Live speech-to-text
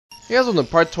Hey guys, welcome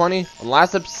to part 20. On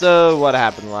last episode, what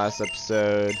happened last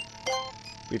episode?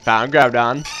 We found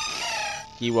Groudon.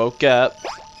 He woke up.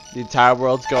 The entire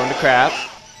world's going to crap.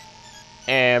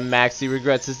 And Maxie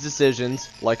regrets his decisions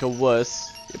like a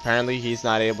wuss. Apparently he's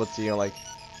not able to, forgot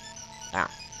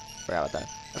about that.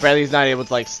 Apparently he's not able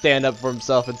to, stand up for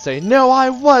himself and say, no, I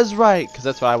was right! Because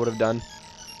that's what I would have done.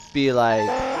 Be like,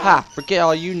 ha, forget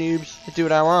all you noobs. I do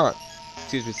what I want.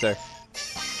 Excuse me, sir.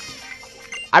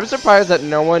 I'm surprised that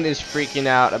no one is freaking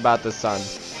out about the sun.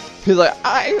 He's like,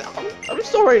 I'm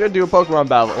still ready to do a Pokemon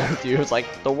battle with you. It's like,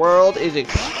 the world is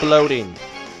exploding.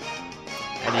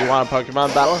 And you want a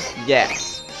Pokemon battle?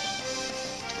 Yes.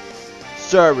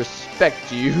 Sir,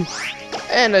 respect you.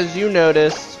 And as you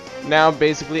noticed, now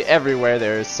basically everywhere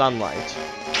there is sunlight.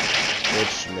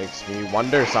 Which makes me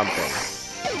wonder something.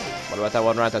 What about that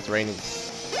one right that's raining?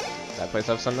 Does that place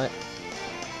have sunlight?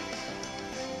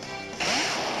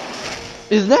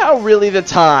 Is now really the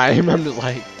time? I'm just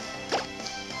like,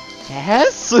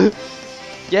 yes?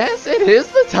 Yes, it is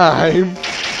the time.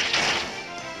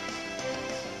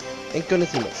 Thank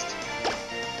goodness he missed.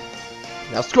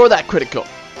 Now score that critical.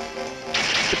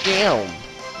 But damn.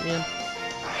 Man.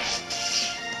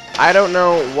 I don't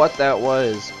know what that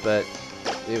was, but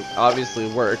it obviously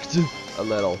worked a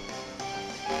little.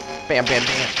 Bam, bam,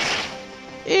 bam.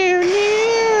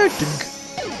 Ew,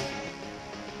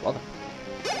 well done.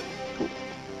 Cool.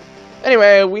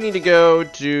 Anyway, we need to go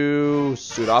to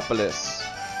Sootopolis.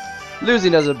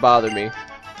 Losing doesn't bother me.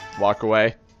 Walk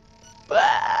away.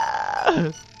 Ah! How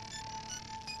in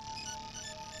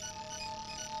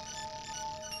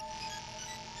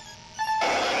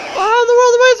the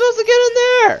world am I supposed to get in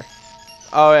there?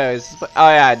 Oh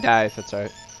yeah, I died. That's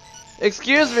right.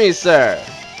 Excuse me, sir.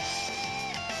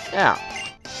 Yeah.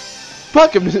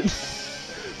 Welcome to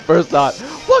first thought.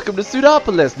 Welcome to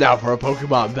Sootopolis. Now for a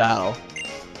Pokemon battle.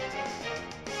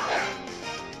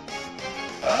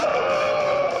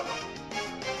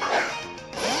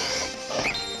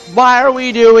 Why are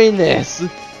we doing this?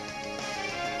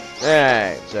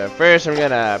 Alright, so first I'm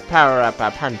gonna power up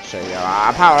a punch.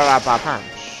 Power up a punch.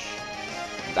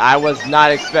 I was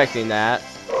not expecting that,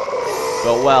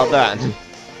 but well done.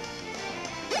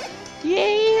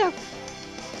 Yeah.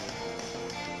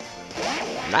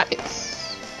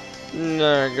 Nice.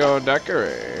 There go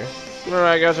Decorate. Well,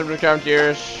 I guess I'm just come to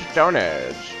your Stone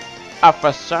Age. A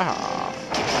facade.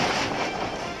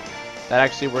 That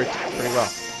actually worked pretty well.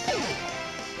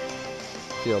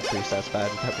 Feel pretty satisfied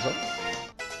with that result.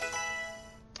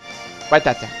 Write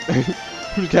that down. I'm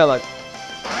just kinda like,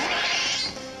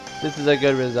 this is a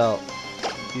good result.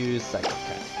 Use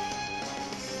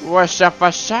psychopath. Washa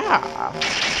fasha.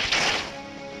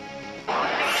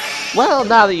 Well,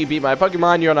 now that you beat my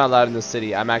Pokemon, you're not allowed in the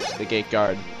city. I'm actually the gate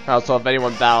guard. Also, if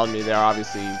anyone battled me, they're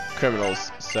obviously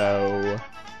criminals. So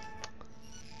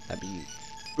that'd be you.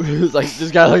 It's like,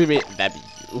 this guy look at me. That'd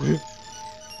be you.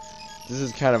 This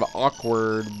is kind of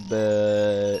awkward,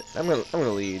 but I'm gonna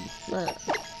lead.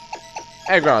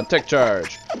 Aggron, take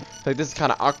charge. Like, this is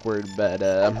kind of awkward, but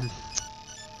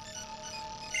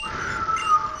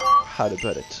how to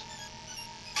put it?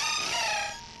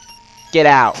 Get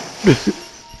out.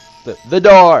 The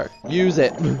door. Use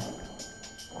it.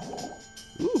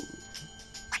 Ooh.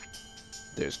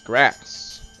 There's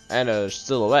grass and a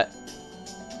silhouette.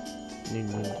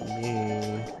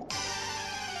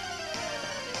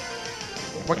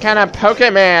 What kind of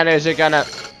Pokemon is it gonna?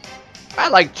 I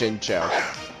like Chinchou.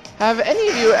 Have any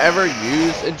of you ever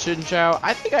used a Chinchou?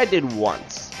 I think I did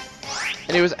once,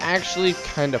 and it was actually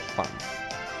kind of fun.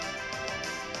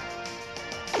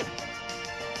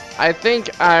 I think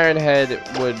Ironhead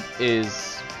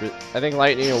I think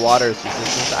Lightning and Water is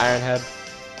resistant to Ironhead.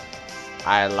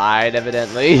 I lied,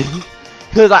 evidently,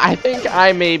 because I think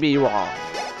I may be wrong.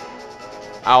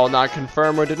 I will not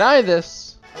confirm or deny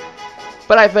this,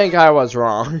 but I think I was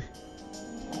wrong.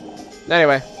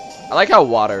 Anyway, I like how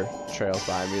water trails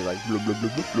by me, like blub, blub,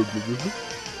 blub, blub, blub, blub, blub.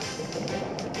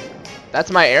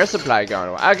 That's my air supply going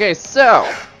away. Okay, so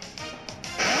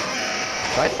do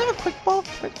I just have a quick ball?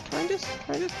 Can I just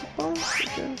quick ball?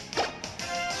 Okay.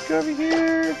 Let's go over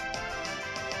here.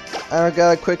 I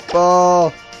got a quick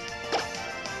ball.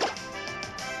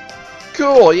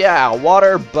 Cool, yeah,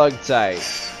 water bug type.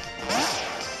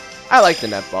 I like the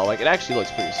netball, like, it actually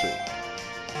looks pretty sweet.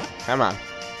 Come on.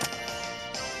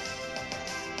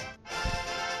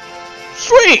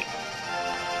 Sweet!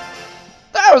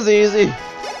 That was easy.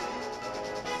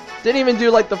 Didn't even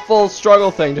do, like, the full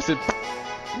struggle thing, just did.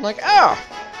 I'm like, oh,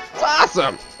 it's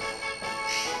awesome.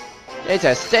 It's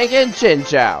a stinking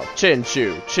Chinchou.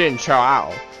 Chinchou.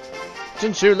 Chinchou.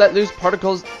 Jinshu let loose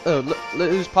particles, let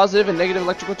loose positive and negative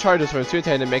electrical charges from its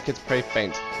Suitan to make its prey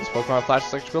faint. This Pokemon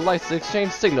flashes electrical lights to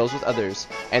exchange signals with others,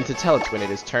 and to tell it when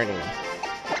it is turning.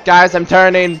 Guys, I'm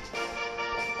turning!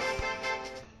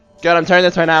 Good, I'm turning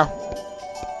this right now.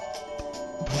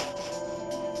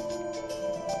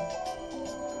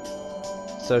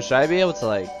 So should I be able to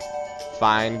like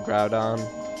find Groudon?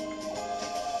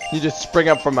 You just spring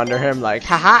up from under him like,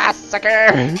 haha,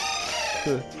 sucker!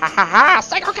 Ha ha ha,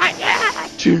 Psycho Cat, yeah!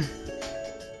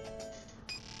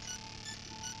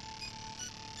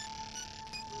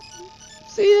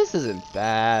 See, this isn't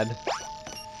bad.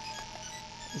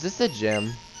 Is this a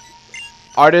gym?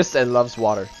 Artist and loves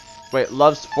water. Wait,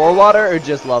 loves for water or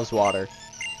just loves water?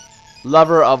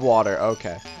 Lover of water,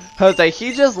 okay. Jose,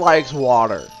 he just likes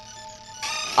water.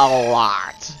 A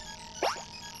lot.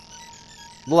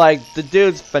 Like, the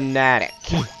dude's fanatic.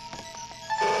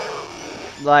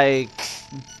 Like,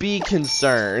 be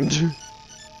concerned.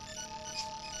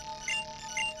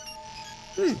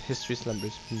 History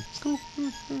slumbers. Cool.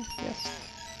 Yes.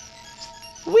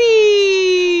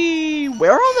 Whee!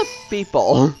 Where are all the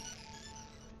people?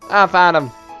 I found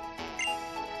them.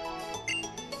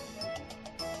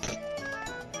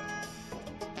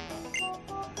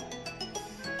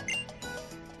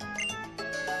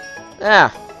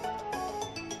 Ah.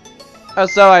 Oh,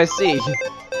 so I see.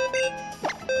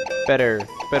 Better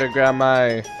grab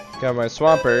my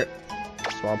Swampert.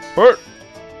 Swampert.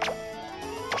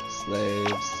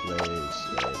 Slaves. Okay.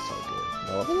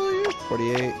 No level are you?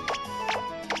 48.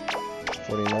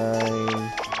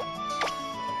 49.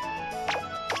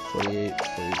 48,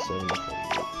 47,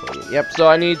 48. Yep, so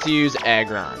I need to use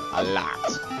Aggron a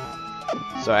lot.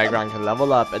 So Aggron can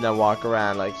level up and then walk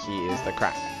around like he is the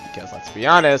crap. Because let's be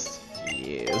honest,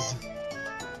 he is.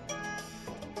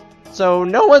 So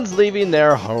no one's leaving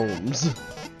their homes.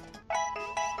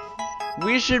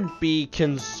 We should be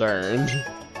concerned.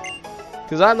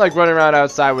 Because I'm like running around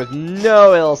outside with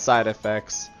no ill side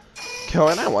effects.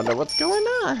 Going, I wonder what's going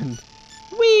on.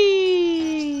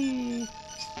 Whee!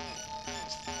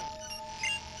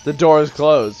 The door is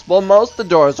closed. Well, most of the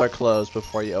doors are closed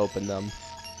before you open them.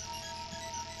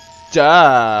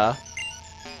 Duh.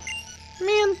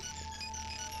 Man.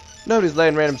 Nobody's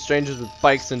letting random strangers with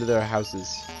bikes into their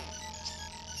houses.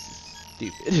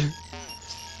 Stupid.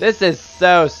 This is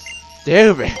so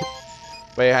stupid.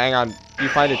 Wait, hang on. Do you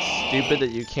find it stupid that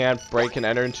you can't break and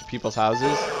enter into people's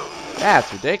houses? Yeah,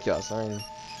 it's ridiculous. I mean,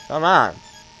 come on.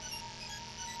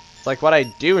 It's like what I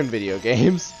do in video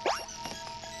games.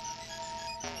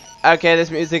 Okay, this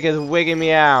music is wigging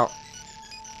me out.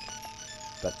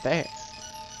 But thanks.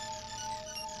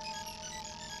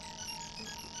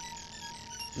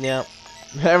 Yep.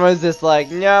 Everyone's just like,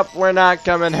 nope, we're not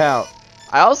coming out.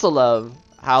 I also love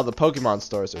how the Pokemon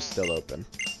stores are still open.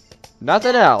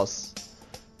 Nothing else.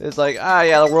 It's like, ah,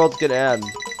 yeah, the world's gonna end.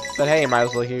 But hey, might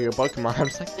as well hear your Pokemon. I'm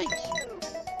just like, thank you.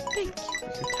 Thank you for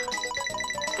your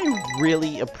time. I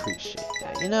really appreciate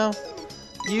that, you know?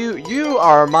 You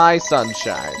are my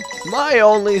sunshine. My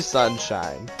only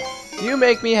sunshine. You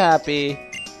make me happy.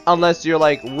 Unless you're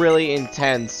like really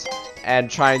intense and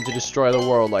trying to destroy the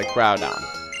world like Groudon.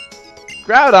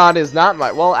 Groudon is not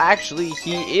my, well actually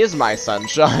he is my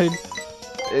sunshine.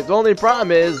 The only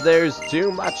problem is there's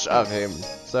too much of him.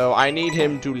 So I need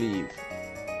him to leave.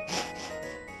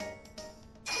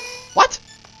 What?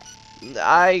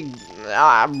 I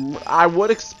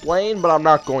would explain, but I'm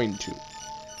not going to.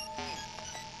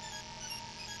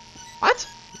 What?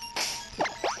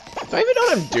 Do I even know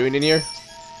what I'm doing in here?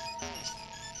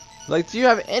 Like, do you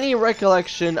have any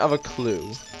recollection of a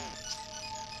clue?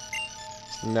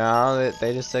 No,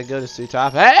 they just said go to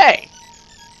Sootopolis. Hey!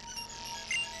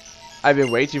 I've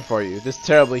been waiting for you. This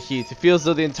terrible heat. It feels as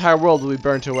though the entire world will be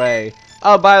burnt away.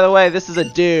 Oh, by the way, this is a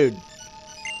dude.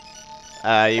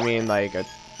 You mean like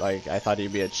I thought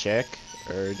he'd be a chick?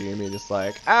 Or do you mean just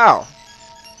like, ow!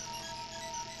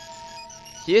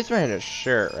 He is wearing a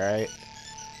shirt, right?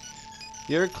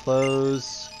 Your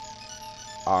clothes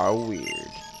are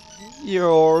weird.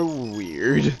 You're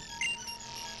weird.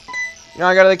 Now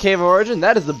I go to the Cave of Origin.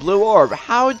 That is the blue orb.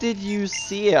 How did you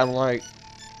see it? I'm like,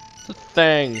 it's a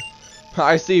thing.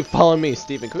 I see. Follow me,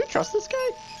 Steven. Can we trust this guy?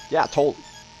 Yeah, totally.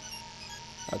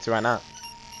 That's why not.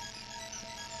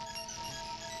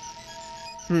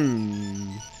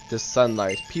 The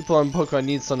sunlight. People in Pokemon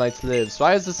need sunlight to live. So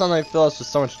why does the sunlight fill us with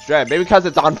so much dread? Maybe because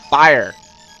it's on fire.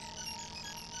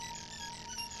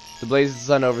 The blaze of the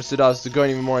sun over Sootopolis is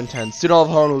going even more intense. Soon all of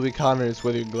Hoenn will be caught in its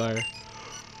withering glare.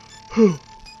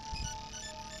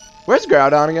 Where's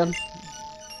Groudon again?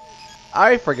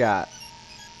 I forgot.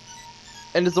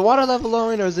 And is the water level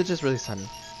lowering or is it just really sunny?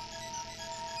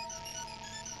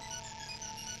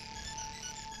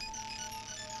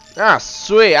 Ah,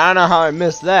 sweet. I don't know how I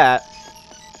missed that.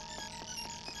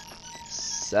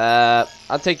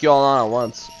 I'll take you all on at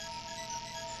once.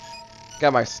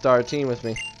 Got my star team with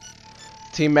me.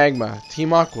 Team Magma,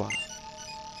 Team Aqua.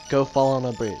 Go fall on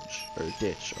a bridge, or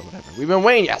ditch, or whatever. We've been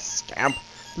waiting, you scamp.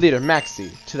 Leader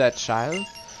Maxi, to that child.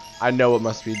 I know what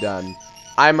must be done.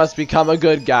 I must become a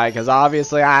good guy, because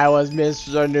obviously I was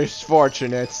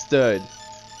misfortunate. Stood.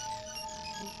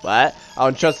 What? Our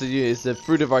entrusted you is the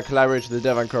fruit of our collaboration with the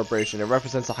Devon Corporation. It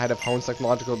represents the height of Hone's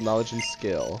technological knowledge and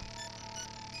skill.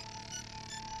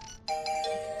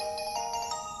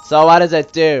 So what does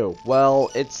it do? Well,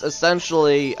 it's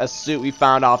essentially a suit we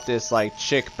found off this like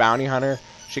chick bounty hunter.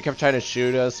 She kept trying to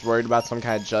shoot us, worried about some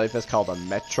kind of jellyfish called a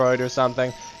Metroid or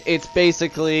something. It's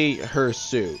basically her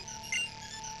suit.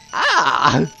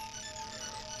 Ah!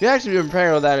 We've actually been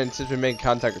preparing with that and since we made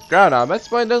contact with Groudon, but at this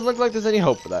point it doesn't look like there's any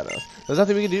hope for that. There's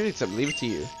nothing we can do except leave it to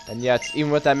you. And yet,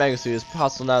 even with that Magma Suit, it's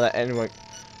possible now that anyone...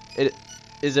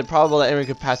 Is it probable that anyone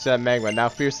could pass through that magma, now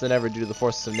fiercer than ever due to the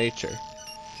forces of nature?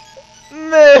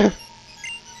 Nah.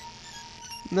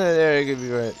 No, there you could be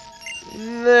right.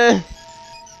 Nah.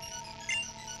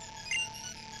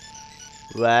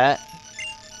 What?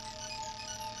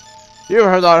 You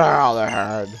heard that how they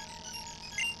heard.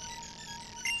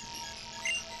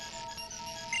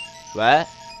 What?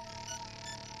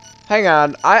 Hang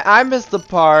on, I missed the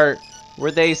part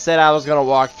where they said I was gonna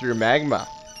walk through magma.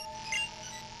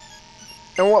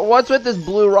 And what's with this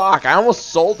blue rock? I almost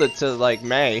sold it to like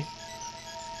May.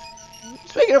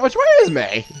 Speaking of which, where is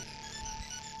May?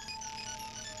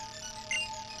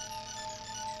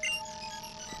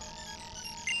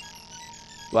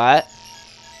 What?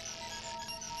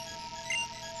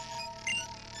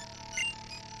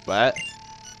 What?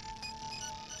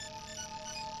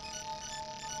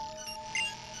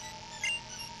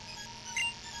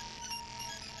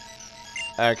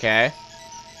 Okay.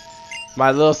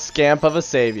 My little scamp of a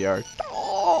savior.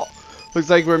 Oh, looks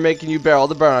like we're making you bear all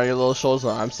the burn on your little shoulders.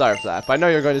 I'm sorry for that, but I know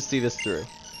you're going to see this through.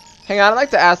 Hang on, I'd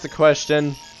like to ask the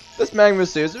question. This Magma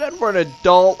Suit, is it meant for an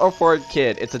adult or for a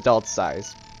kid? It's adult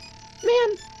size.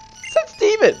 Man, said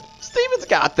Steven. Steven's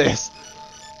got this.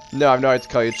 No, I have no right to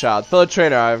call you a child. Fellow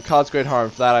trainer, I have caused great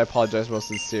harm. For that, I apologize most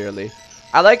sincerely.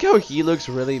 I like how he looks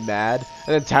really mad,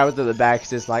 and then Tabitha in the back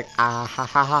is just like, ah ha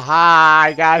ha ha ha,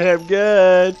 I got him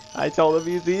good. I told him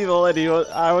he's evil, and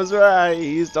I was right.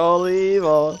 He's totally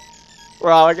evil.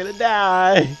 We're all gonna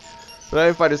die. But then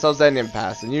we find ourselves at an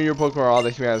impasse, and you and your Pokemon are all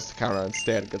that humanity has to count on and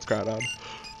stand against Groudon.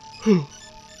 The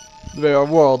very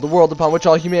world, the world upon which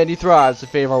all humanity thrives, the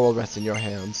fate of our world rests in your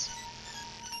hands.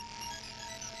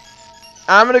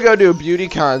 I'm gonna go do a beauty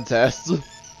contest. What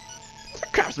the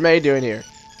crap's May doing here?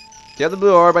 Do you have the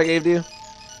blue orb I gave to you?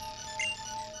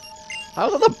 I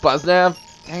was on the bus now.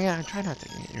 Dang it, I'm trying not to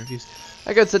take any interviews.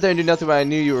 I could sit there and do nothing, but I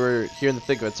knew you were here in the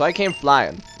thick of it, so I came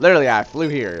flying. Literally, I flew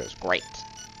here. It was great.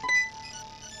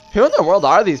 Who in the world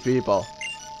are these people?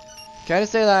 Can I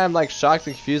just say that I'm like shocked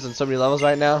and confused on so many levels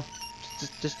right now?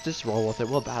 Just roll with it.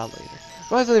 We'll battle later.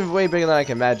 Well, it's way bigger than I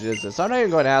can imagine, isn't it? So I'm not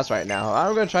even going to ask right now.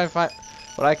 I'm going to try and find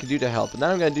what I can do to help, and then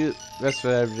I'm going to do this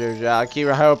for I'll keep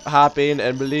hopping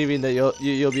and believing that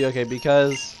you'll be okay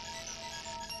because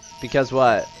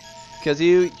what? Because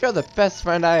you're the best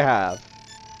friend I have.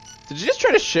 Did you just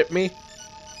try to ship me?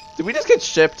 Did we just get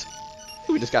shipped? I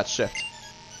think we just got shipped.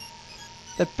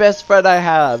 The best friend I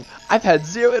have. I've had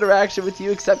zero interaction with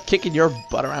you except kicking your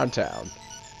butt around town.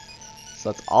 So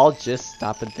let's all just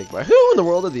stop and think about who in the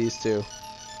world are these two?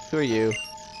 Who are you?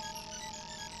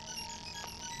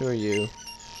 Who are you?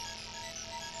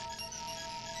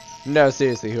 No,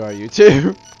 seriously, who are you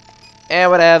two?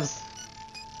 And whatevs.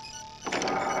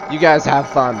 You guys have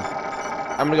fun.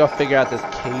 I'm gonna go figure out this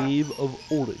Cave of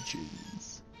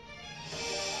Origins.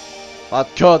 Well,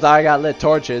 cool, I got lit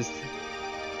torches.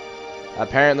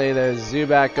 Apparently there's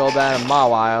Zubat, Golbat, and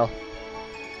Mawile.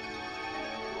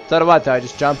 So what, do I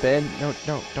just jump in? No,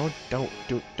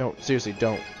 don't. Seriously,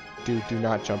 don't. Do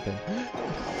not jump in.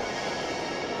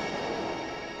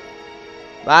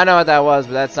 I know what that was,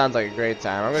 but that sounds like a great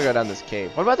time. I'm gonna go down this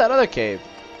cave. What about that other cave?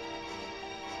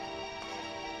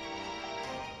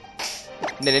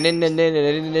 So you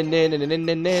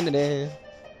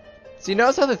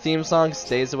notice how the theme song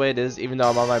stays the way it is even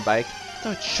though I'm on my bike? So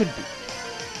it should be.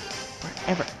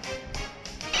 Forever.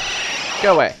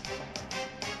 Go away.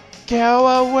 Go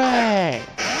away!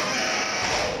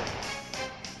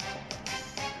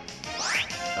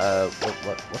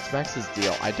 What's Max's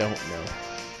deal? I don't know.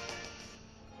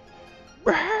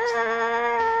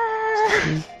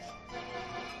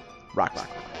 Rock.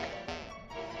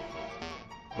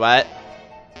 What?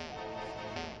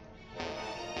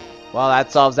 Well,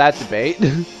 that solves that debate.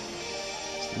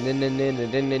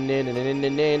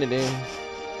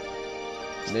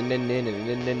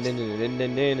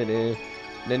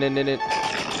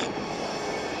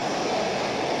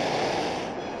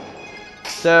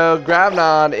 So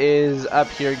Groudon is up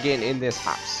here getting in this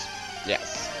house.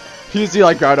 Yes. You see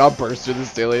like Groudon burst through the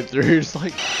ceiling through. You're just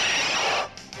like,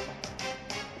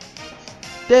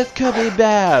 this could be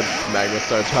bad. Magma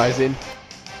starts rising.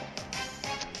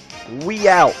 We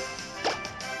out.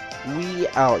 We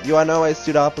out. You wanna know why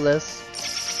Sootopolis?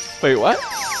 Wait, what?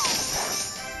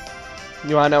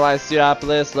 You wanna know why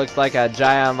Sootopolis looks like a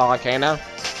giant volcano?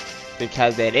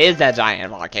 Because it is a giant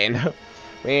volcano.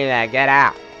 We need to get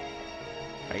out.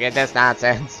 Forget this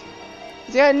nonsense.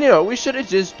 See, I knew it. We should have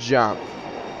just jumped.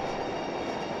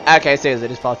 Okay, seriously,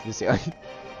 just fall through the ceiling.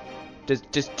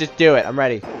 just do it. I'm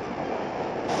ready.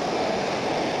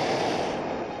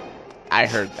 I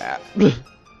heard that.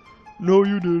 No,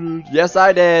 you didn't. Yes,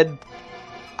 I did.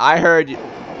 I heard you.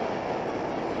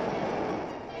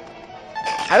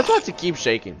 I just want to keep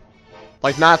shaking.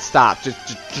 Like, not stop. Just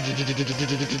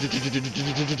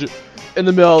in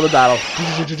the middle of the battle.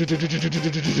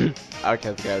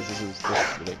 Okay, guys, this is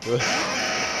ridiculous.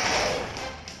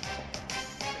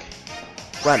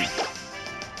 Run.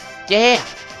 Yeah!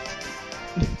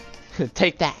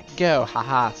 Take that. Go.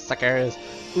 Haha, suckers.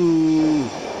 Ooh.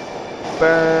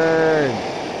 Burn.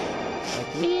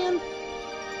 Like, man.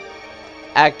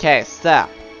 Okay, stop.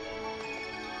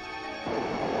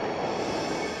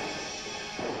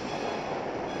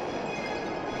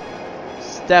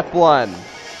 Step 1.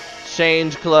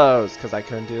 Change clothes, because I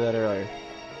couldn't do that earlier.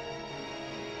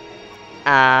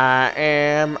 I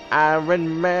am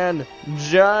Iron Man.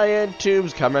 Giant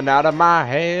tubes coming out of my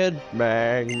head.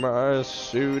 Magma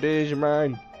suit is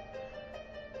mine.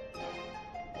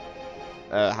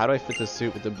 How do I fit the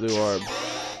suit with the blue orb?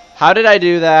 How did I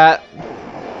do that?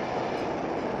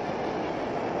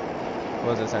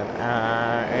 What was it saying?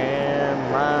 I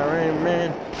am Iron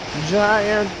Man.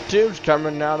 Giant tubes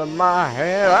coming out of my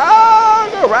head. Oh,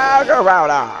 go round,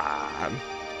 Groudon.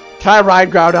 Can I ride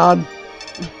Groudon?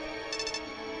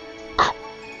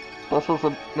 This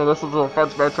is the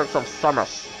defense matrix of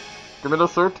Samus. Give me the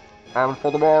suit, and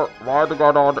furthermore, ride the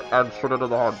Groudon and shoot it in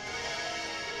the head.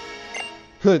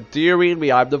 Do you read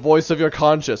me? I'm the voice of your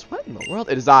conscience. What in the world?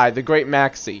 It is I, the great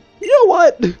Maxi. You know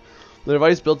what? The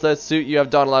device built that suit you have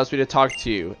done allows me to talk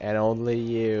to you, and only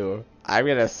you. I'm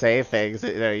gonna say things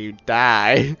until you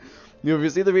die. You have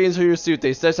received the readings for your suit.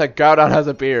 They said that Groudon has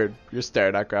a beard. You're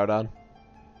staring at Groudon.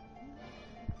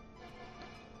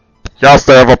 Yes,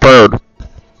 they have a beard.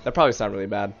 That probably sounded really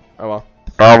bad. Oh well.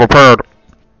 I have a beard.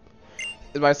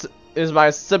 Is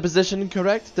my supposition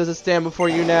correct? Does it stand before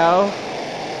you now?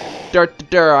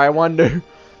 I wonder.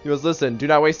 You must listen. Do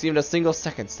not waste even a single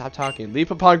second. Stop talking.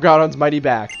 Leap upon Groudon's mighty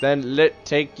back. Then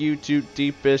take you to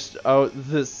deepest. Oh,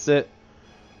 this it.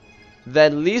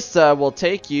 Then Lisa will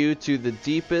take you to the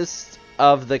deepest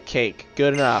of the cake.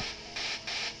 Good enough.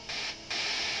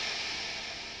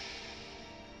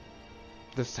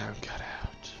 The sound cut out.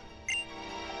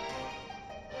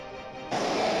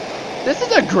 This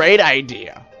is a great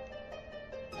idea.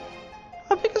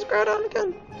 How big is Groudon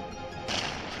again?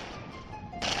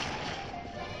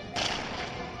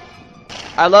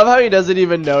 I love how he doesn't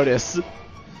even notice.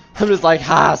 I'm just like,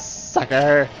 ha,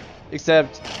 sucker.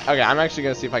 Except, okay, I'm actually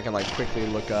gonna see if I can like quickly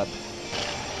look up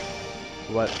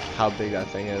how big that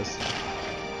thing is.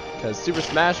 Because Super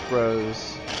Smash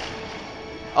Bros.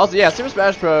 Also, yeah, Super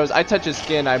Smash Bros. I touch his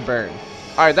skin, I burn.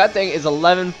 All right, that thing is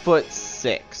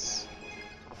 11'6".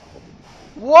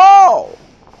 Whoa!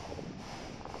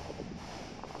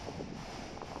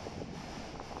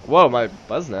 Whoa, my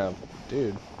buzz nav,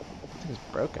 dude, that thing's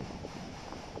broken.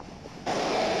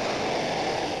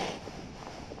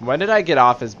 When did I get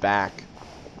off his back?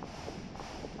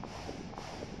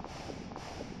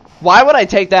 Why would I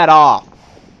take that off?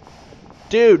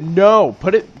 Dude, no.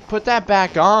 Put that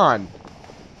back on.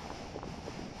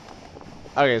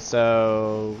 Okay,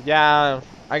 so yeah,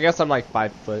 I guess I'm like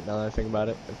 5 foot now that I think about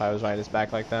it, if I was riding his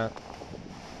back like that.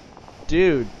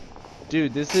 Dude,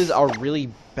 this is a really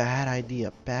bad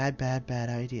idea. Bad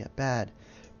idea. Bad.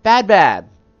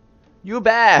 You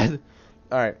bad.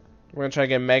 Alright. We're gonna try to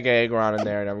get Mega Aggron in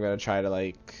there, and I'm gonna try to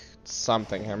like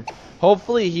something him.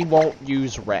 Hopefully he won't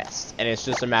use rest, and it's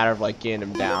just a matter of like getting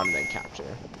him down and then capture.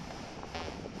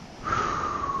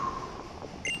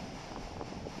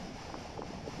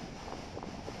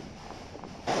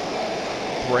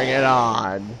 Bring it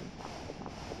on,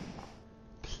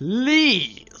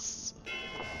 please.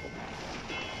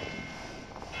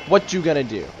 What you gonna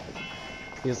do?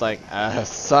 He's like,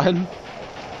 son.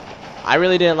 I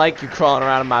really didn't like you crawling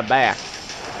around on my back.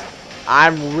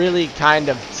 I'm really kind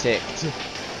of ticked.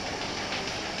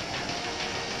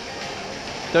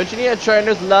 Don't you need a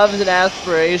trainer's love and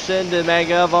aspiration to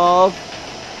Mega Evolve?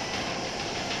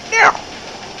 No!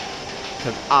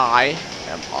 Because I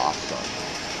am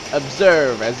awesome.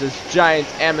 Observe as this giant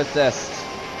amethyst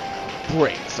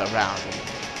breaks around me.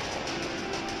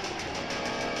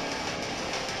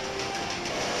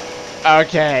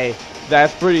 Okay,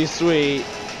 that's pretty sweet.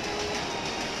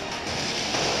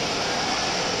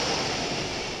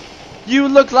 You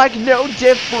look like no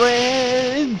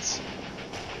different!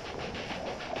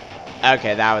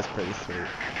 Okay, that was pretty sweet.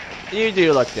 You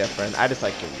do look different. I just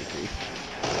like giving you grief.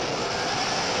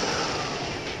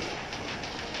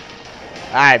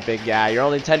 Alright, big guy. You're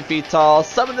only 10 feet tall.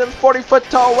 Summon the 40-foot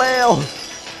tall whale!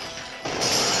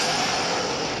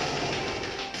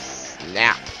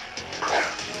 Snap.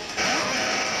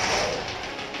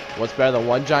 What's better than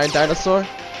one giant dinosaur?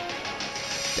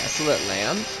 Desolate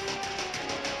Land?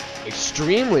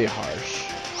 Extremely harsh.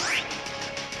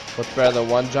 What's better than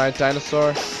one giant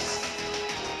dinosaur?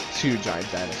 Two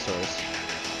giant dinosaurs.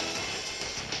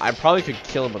 I probably could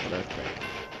kill him with an earthquake.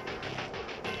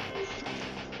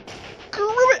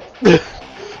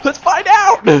 Let's find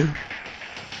out!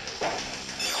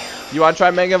 You wanna try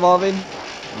Mega Evolving?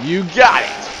 You got it!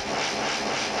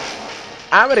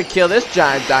 I'm gonna kill this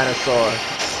giant dinosaur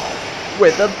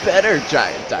with a better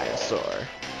giant dinosaur.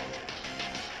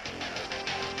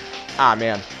 Ah,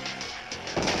 man.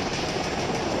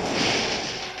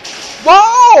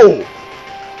 Whoa!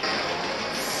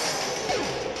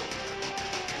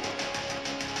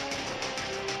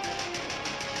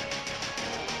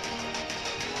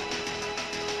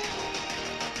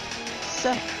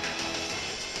 So,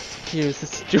 here's the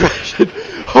situation.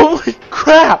 Holy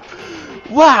crap!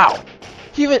 Wow!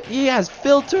 He has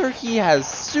filter, he has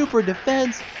super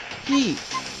defense,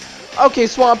 okay,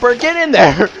 Swampert, get in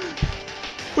there!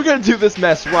 We're gonna do this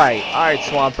mess right. Alright,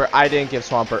 Swampert, I didn't give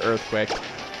Swampert Earthquake.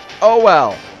 Oh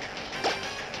well.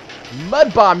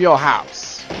 Mud Bomb your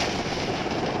house.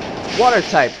 Water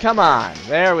type, come on.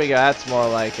 There we go, that's more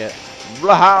like it.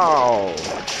 Wow!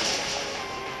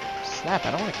 Snap,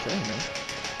 I don't want to kill him, man.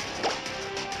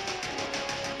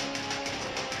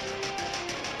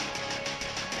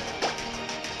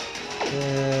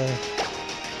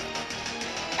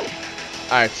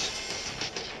 Alright.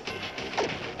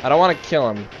 I don't want to kill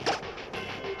him.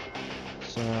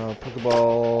 So,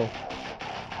 Pokeball.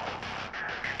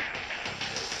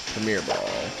 Premier Ball.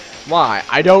 Why?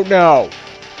 I don't know.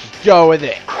 Just go with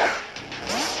it.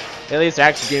 At least they're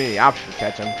actually giving me the option to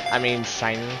catch him. I mean,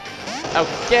 shiny.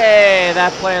 Okay,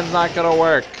 that plan's not gonna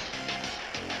work.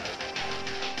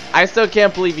 I still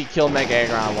can't believe he killed Mega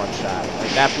Aggron in one shot.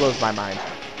 Like, that blows my mind.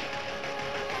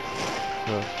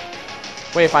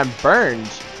 Wait, if I'm burned,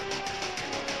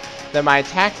 then my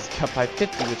attack is cut by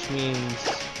 50, which means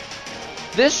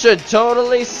this should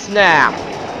totally snap.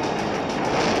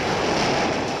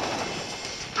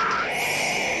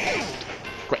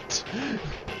 Great.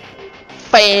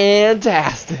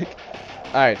 Fantastic.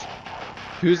 Alright.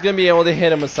 Who's gonna be able to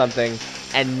hit him with something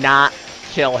and not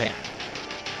kill him?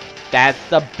 That's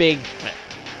the big thing.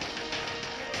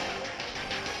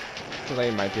 So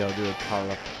they might be able to do a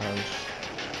power-up punch.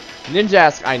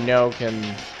 Ninjask, I know, can...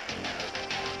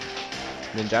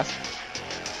 Ninjask?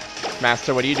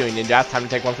 Master, what are you doing, Ninjask? Time to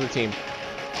take one for the team.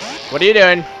 What are you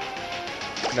doing?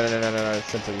 No. It's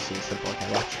simple, you see, it's simple.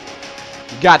 Okay, watch.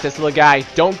 You got this, little guy.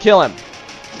 Don't kill him.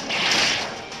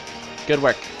 Good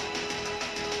work.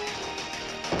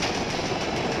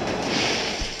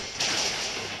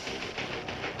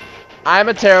 I'm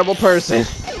a terrible person.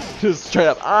 Just straight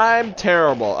up, I'm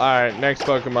terrible. Alright, next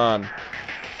Pokemon.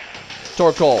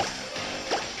 Torkoal.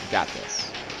 Got this.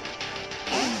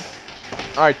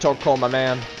 Alright, Torkoal, my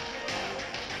man.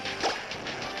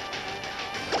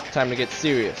 Time to get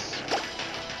serious.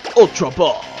 Ultra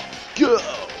Ball. Go!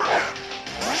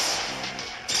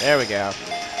 There we go.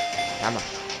 Come on.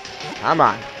 Come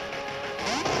on.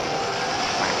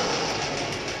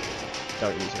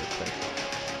 Don't use it quick.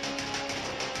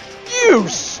 You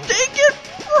stinking!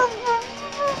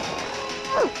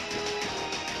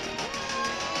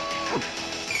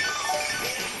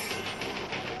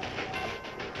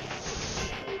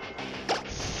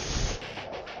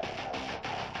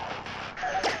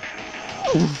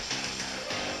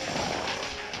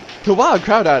 The wild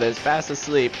Groudon is fast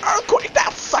asleep. Earthquake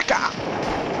that sucker!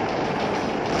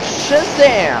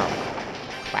 Shazam!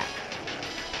 Crap.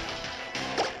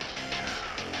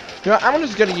 You know, I'm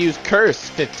just gonna use Curse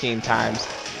 15 times,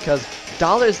 because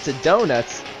dollars to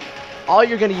donuts, all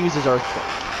you're gonna use is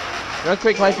Earthquake.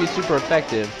 Earthquake might be super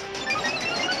effective,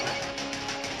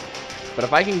 but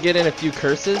if I can get in a few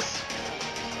curses,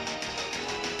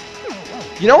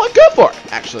 You know what? Go for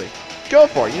it, actually. Go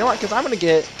for it. You know what? Because I'm going to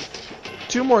get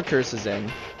 2 more curses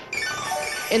in.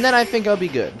 And then I think I'll be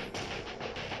good.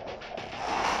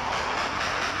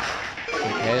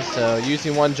 Okay, so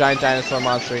using one giant dinosaur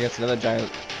monster against another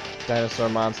giant dinosaur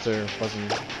monster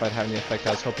wasn't quite having the effect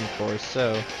I was hoping for,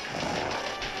 so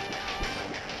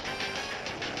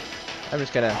I'm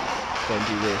just gonna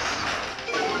do this.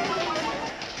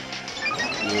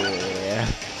 Yeah.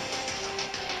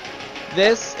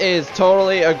 This is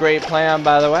totally a great plan,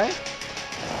 by the way.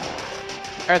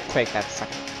 Earthquake that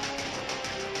sucker.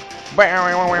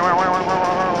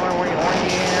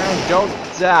 Don't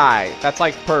die. That's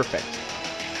like perfect.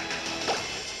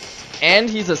 And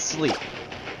he's asleep.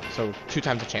 So 2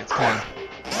 times a chance. Come on.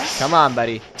 Come on,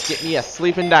 buddy. Get me a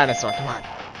sleeping dinosaur. Come on.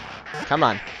 Come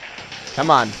on.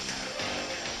 Come on.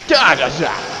 Da, da,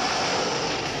 da.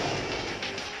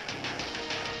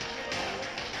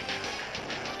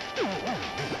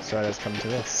 So it has come to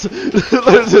this.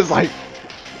 It's just like,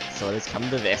 so it has come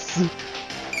to this.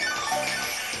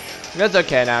 That's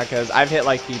okay now, because I've hit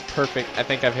like the perfect, I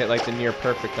think I've hit like the near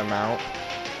perfect amount.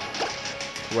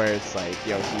 Where it's like,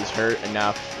 yo, he's hurt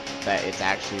enough that it's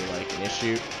actually like an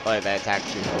issue. Like, that it's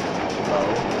actually like low.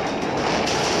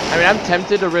 I mean, I'm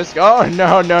tempted to risk, oh,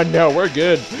 no, no, no, we're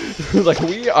good. Like,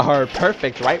 we are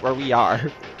perfect right where we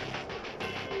are.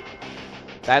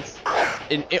 That's,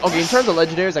 okay, in terms of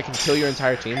legendaries, I can kill your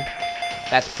entire team.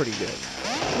 That's pretty good.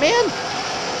 Man!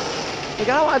 Like,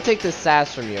 I don't want to take this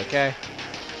sass from you, okay?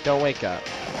 Don't wake up.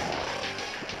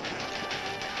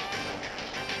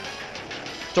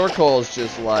 Torkoal's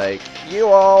just like, you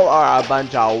all are a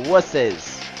bunch of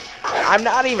wusses. I'm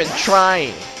not even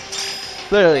trying.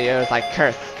 Literally, it was like,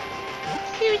 curse.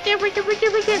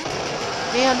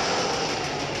 Man.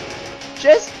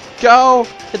 Just go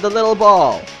to the little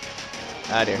ball.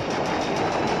 Ah, dear.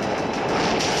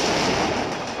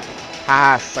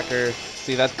 Ha, sucker.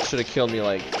 See, that should have killed me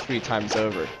like 3 times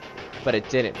over. But it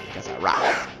didn't, because I rock.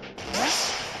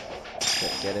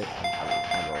 Get it?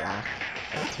 I'm a rock.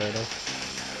 I'm a turtle.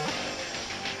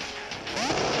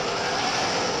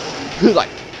 Like,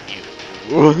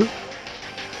 ew.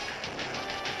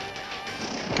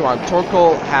 Come on,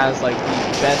 Torkoal has like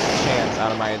the best chance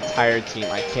out of my entire team.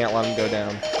 I can't let him go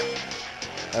down.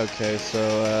 Okay, so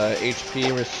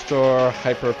HP restore,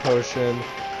 hyper potion.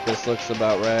 This looks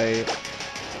about right.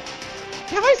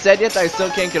 Have I said yet that I still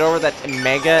can't get over that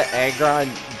Mega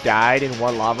Aggron died in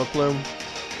 1 Lava Plume?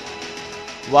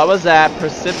 What was that?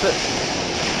 Precipitate.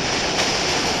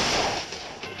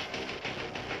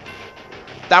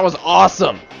 That was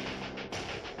awesome!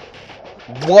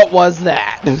 What was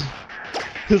that? It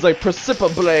was like, Precipe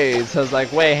Blades. I was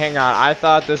like, wait, hang on. I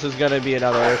thought this was gonna be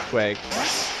another earthquake.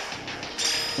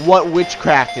 What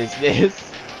witchcraft is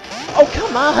this? Oh,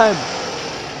 come on!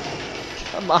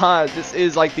 Come on. This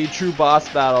is like the true boss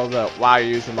battle, though. Wow,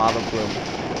 you're using Lava Plume.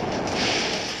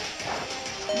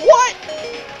 What?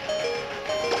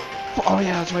 Oh,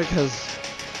 yeah, that's right, because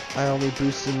I only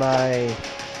boosted my...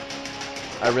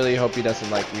 I really hope he doesn't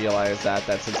like realize that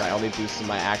since I only boosted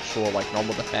my actual like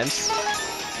normal defense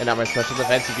and not my special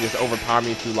defense, he can just overpower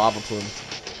me through Lava Plume.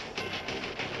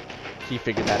 He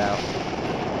figured that out.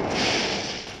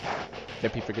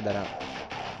 Yep, he figured that out.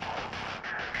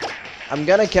 I'm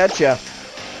gonna catch you.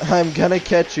 I'm gonna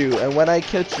catch you, and when I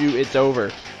catch you, it's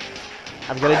over.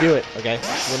 I'm gonna do it, okay?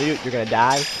 I'm gonna do it. You're gonna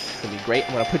die. It's gonna be great.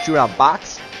 I'm gonna put you in a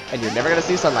box, and you're never gonna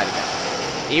see sunlight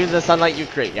again. Even the sunlight you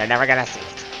create, you're never gonna see it.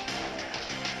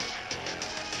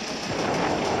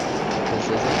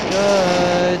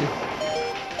 Good.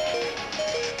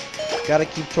 Gotta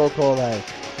keep Torkoal alive.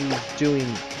 He's doing...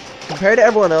 Compared to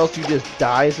everyone else who just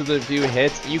dies with a few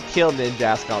hits, you killed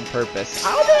Ninjask on purpose.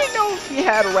 How did I know he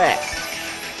had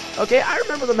rest? Okay, I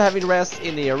remember them having rest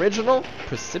in the original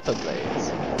Precipe Blades.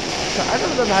 So I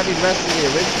remember them having rest in the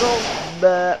original,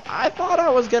 but I thought I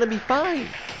was gonna be fine.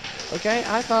 Okay,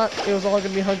 I thought it was all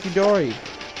gonna be hunky-dory.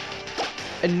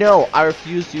 And no, I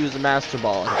refuse to use the Master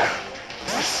Ball on him.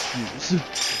 Refuse.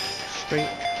 Straight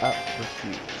up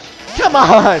refuse. Come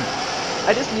on!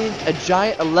 I just need a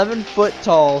giant 11-foot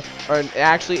tall, or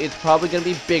actually it's probably going to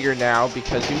be bigger now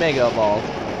because you Mega Evolved.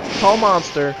 Tall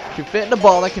monster can fit in a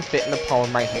ball that can fit in the palm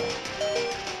of my hand.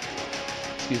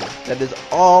 Excuse me. That is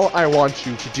all I want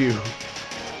you to do.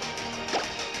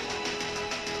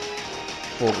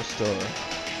 Full restore.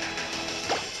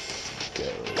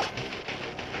 Go.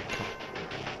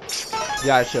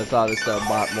 Yeah, I should have thought of this a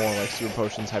lot more, like super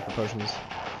potions, hyper potions.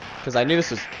 Because I knew this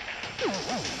was...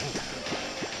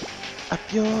 Up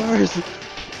yours!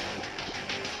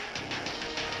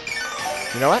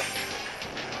 You know what?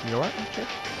 You know what, actually?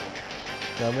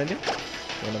 You know what I'm gonna do? You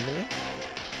know what I'm gonna do?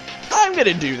 I'm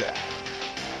gonna do that!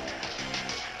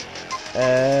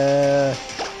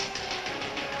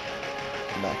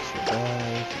 Max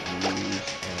revive. Use.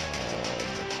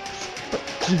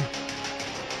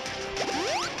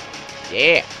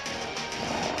 Yeah.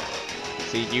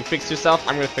 See, you fix yourself.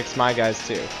 I'm gonna fix my guys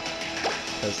too,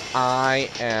 because I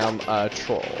am a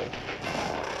troll.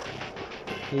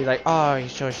 He's like, oh,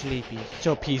 he's so sleepy,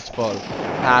 so peaceful.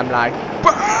 And I'm like,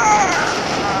 bah!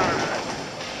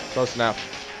 Close enough.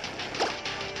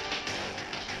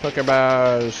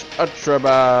 Pokeballs, Ultra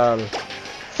Ball.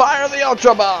 Fire the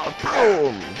Ultra Ball!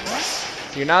 Boom!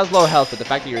 So you're not as low health, but the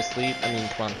fact that you're asleep, I mean,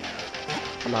 come on.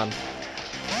 Come on.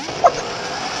 What the?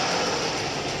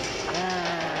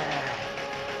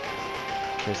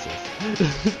 Kisses.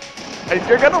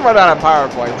 You're gonna run out of power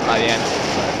points by the end of this.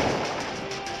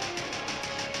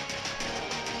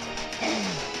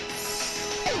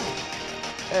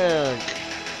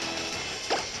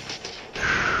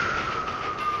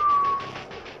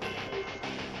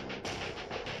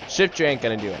 Shift ain't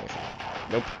gonna do anything.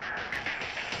 Nope.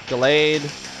 Delayed.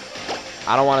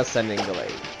 I don't want to send in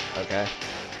delayed. Okay.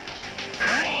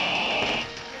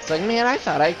 It's like, man, I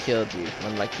thought I killed you.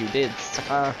 I'm like, you did,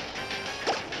 sucker.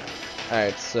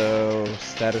 Alright, so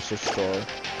status restore.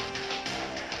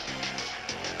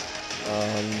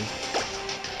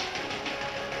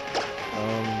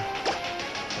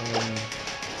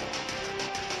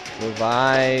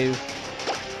 Revive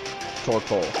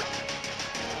Torkoal.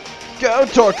 Go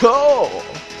Torkoal!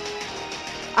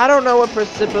 I don't know what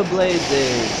Precipe Blades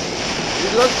is.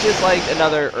 It looks just like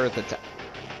another Earth attack.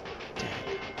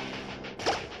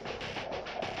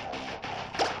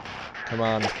 Come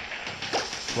on.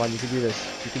 Come on, you can do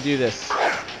this. You can do this.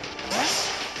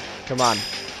 Come on.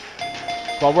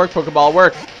 Come on, work, Pokeball,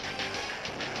 work!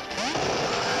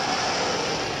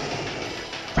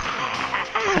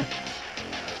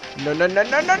 No, no, no,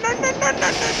 no, no, no, no, no, no, no, no, no,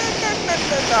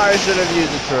 no, no, I should have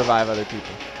used it to revive other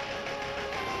people.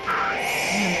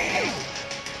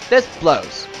 This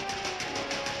blows.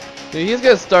 Dude, he's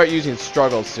gonna start using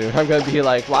struggle soon. I'm gonna be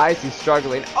like, why is he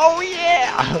struggling? Oh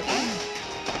yeah!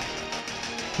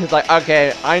 He's like,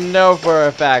 okay, I know for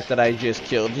a fact that I just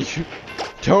killed you.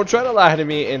 Don't try to lie to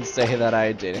me and say that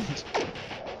I didn't.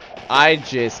 I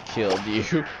just killed you.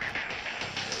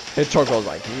 And Torkoal's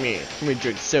like, me, let me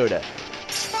drink soda.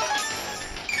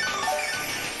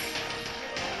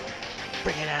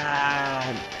 Bring it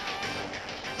on!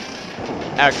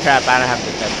 Oh crap, I don't have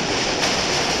defense.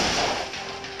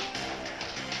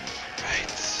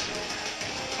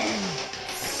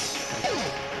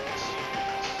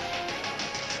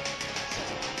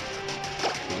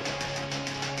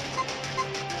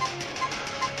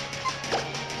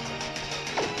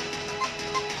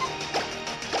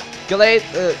 Delayed,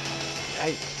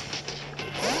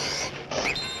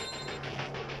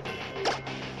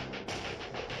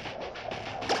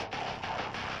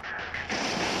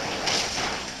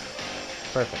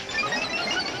 Perfect.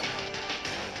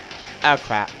 Oh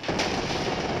crap.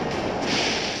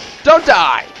 Don't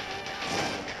die!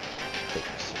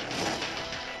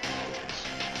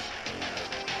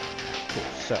 Cool,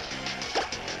 so.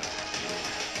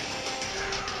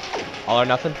 All or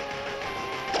nothing?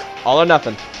 All or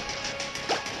nothing.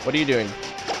 What are you doing?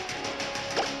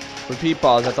 Repeat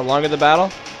pause. That's the longer the battle?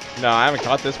 No, I haven't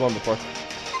caught this one before.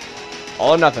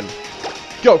 All or nothing.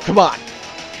 Go, come on!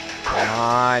 Come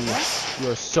on. You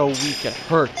are so weak, it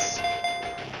hurts.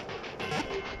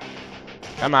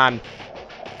 Come on.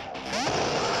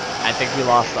 I think we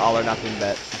lost the all or nothing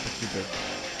bet. I think we did.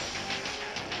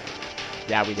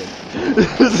 Yeah, we did.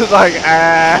 This is like,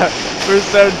 we're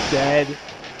so dead.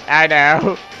 I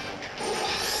know.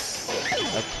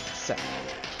 Okay, so.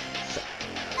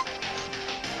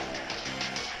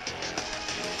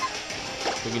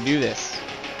 We can do this.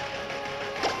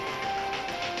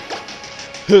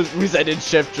 We said in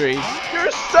Shiftry,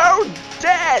 you're so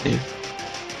dead!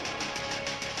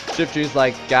 Shiftry's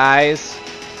like, guys,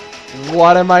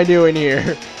 what am I doing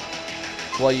here?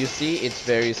 Well, you see, it's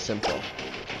very simple.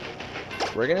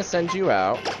 We're gonna send you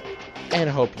out and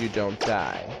hope you don't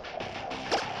die.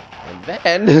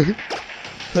 And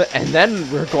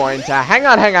then, we're going to, hang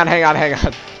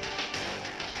on.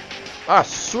 Ah,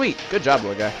 sweet. Good job,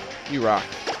 little guy. You rock.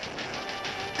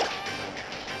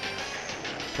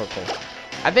 Cool.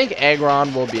 I think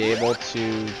Aggron will be able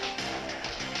to...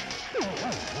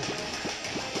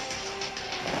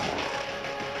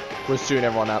 We're suing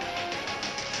everyone up.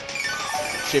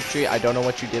 Shiftry, I don't know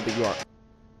what you did, but you are...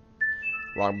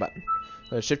 Wrong button.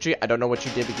 Shiftry, I don't know what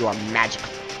you did, but you are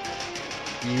magical.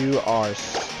 You are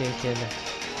stinking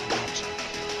magic.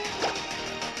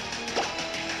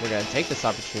 We're gonna take this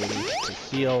opportunity to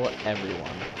heal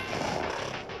everyone.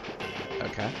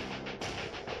 Okay.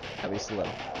 At least a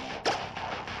little.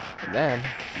 And then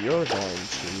you're going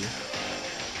to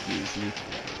use Leaf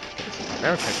Blade. Because if I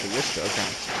remember correctly, you're still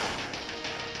ground.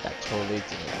 That totally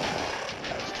didn't work.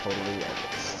 That was totally a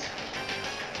waste.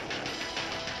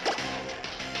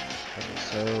 Okay,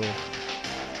 so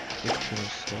if you're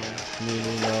still Moo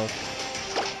Milk,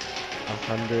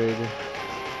 100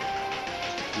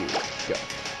 to you. Go.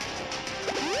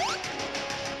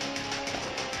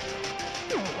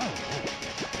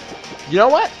 You know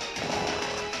what?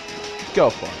 Go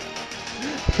for it.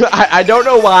 I don't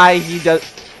know why he does.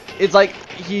 It's like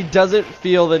he doesn't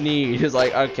feel the need. He's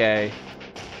like, okay,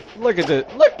 look at this.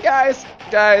 Look, guys,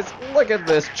 look at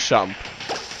this chump.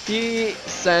 He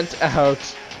sent out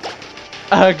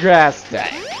a grass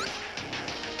type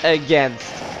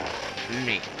against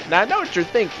me. Now I know what you're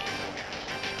thinking.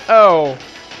 Oh,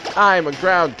 I'm a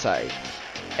ground type.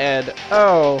 And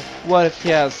oh, what if he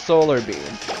has solar beam?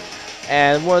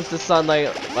 And won't the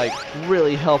sunlight like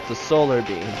really help the solar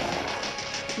beam?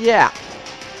 Yeah.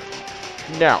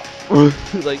 No.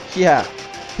 Like, yeah.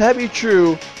 That'd be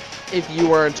true if you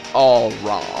weren't all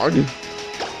wrong.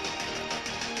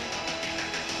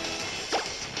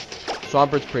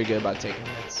 Swampert's pretty good about taking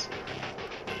hits.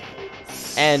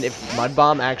 And if Mud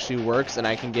Bomb actually works and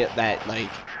I can get that like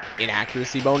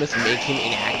inaccuracy bonus, make him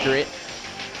inaccurate.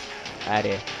 Dang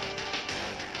it.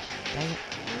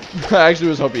 I actually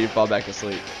was hoping you'd fall back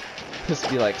asleep. Just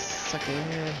be like, suck it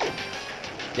in.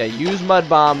 Yeah, use Mud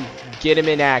Bomb, get him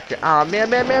inaccurate. Aw, man,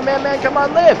 come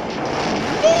on, live!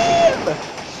 Live!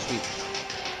 Sweet.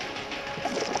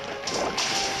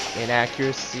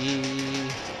 Inaccuracy.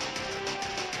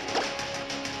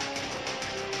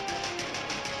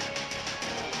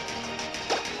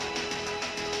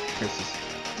 Curses.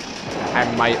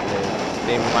 I might live.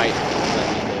 They might let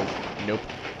me live. Nope.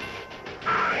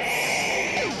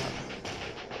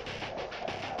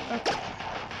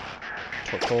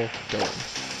 Torkoal, going.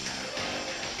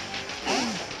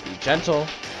 Be gentle.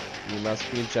 You must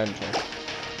be gentle.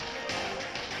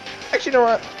 Actually, you know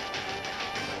what?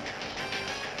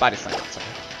 Body slam outside.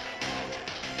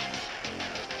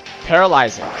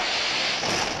 Paralyzing.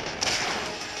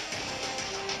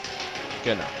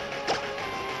 Good enough.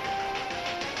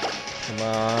 Come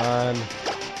on.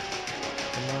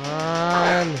 Come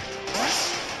on.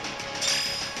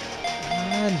 Come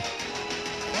on.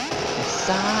 You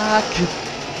suck.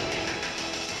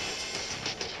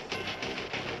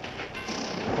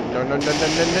 No.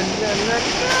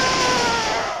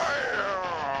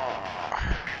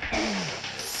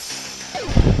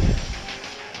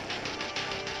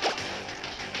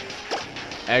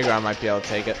 Aggron might be able to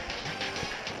take it.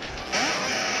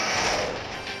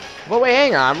 But wait,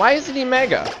 hang on. Why isn't he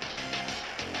Mega?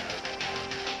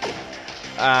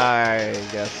 I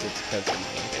guess it's because he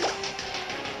fainted.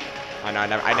 Oh no,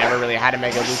 I never really had a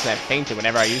Mega Evolution that fainted.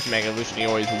 Whenever I used Mega Evolution, he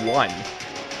always won.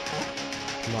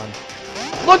 Come on.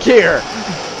 Look here!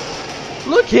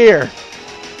 Look here!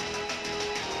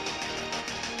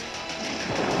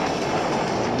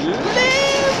 Live!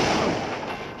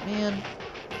 Man.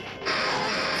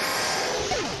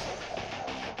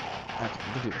 Okay,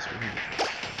 we can do this.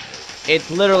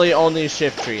 It's literally only a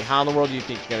shift tree. How in the world do you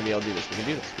think you're gonna be able to do this? We can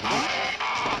do this.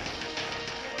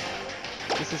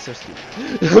 This is so stupid.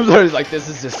 I'm sorry, like, this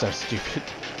is just so stupid.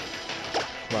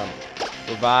 Come on.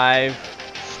 Revive.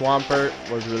 Swampert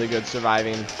was really good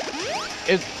surviving.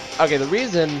 Okay, the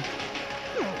reason...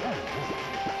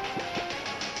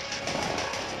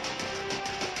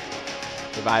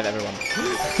 Revive everyone.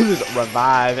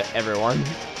 Revive everyone.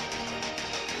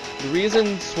 The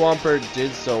reason Swampert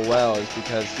did so well is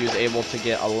because he was able to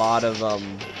get a lot of,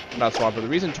 not Swampert, the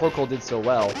reason Torkoal did so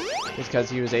well is because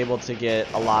he was able to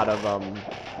get a lot of,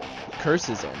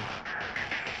 curses in.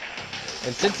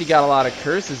 And since he got a lot of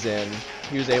curses in,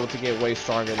 he was able to get way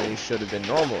stronger than he should have been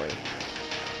normally.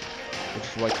 Which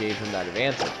is what gave him that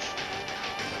advantage.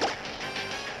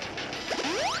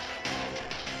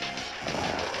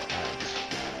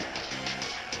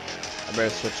 I better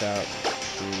switch out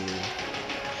to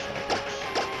Swampert.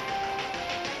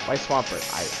 Why Swampert?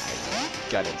 I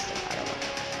gut instinct. I don't know.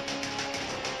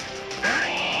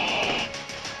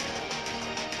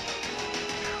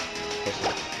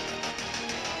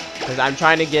 Because I'm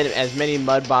trying to get as many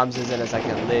mud bombs in as I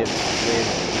can live.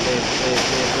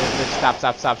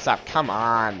 Stop. Come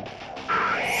on.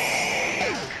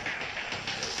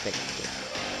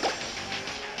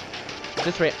 At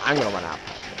this rate, I'm going to run out of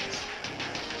points.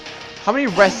 How many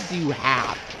rests do you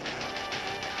have?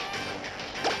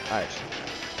 Alright.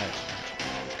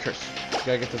 Curse. You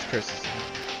gotta get those curses.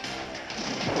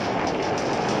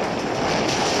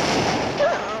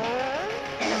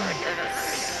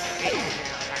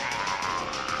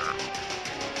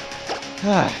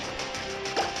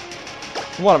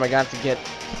 What am I got to get?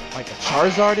 Like a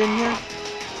Charizard in here?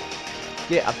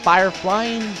 Get a Fire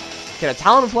Flying? Get a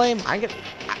Talonflame?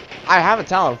 I have a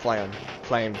Talonflame.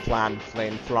 Flame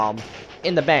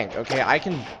in the bank. Okay, I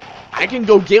can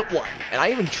go get one, and I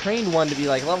even trained one to be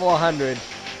like level 100,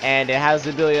 and it has the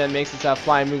ability that makes its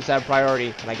flying moves have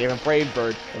priority. And I gave him Brave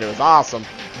Bird, and it was awesome.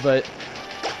 But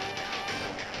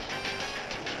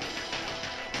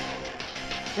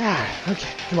okay,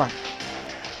 come on,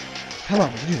 we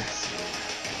can do this.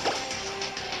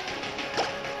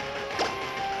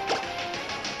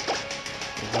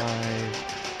 Revive.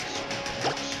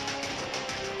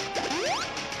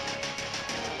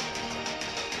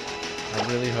 I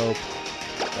really hope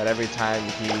that every time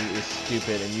he is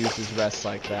stupid and uses rest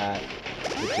like that,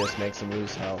 it just makes him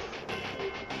lose health.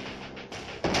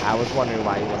 I was wondering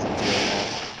why he wasn't doing that.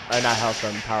 Or not health,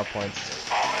 from power points.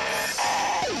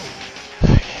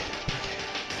 Okay.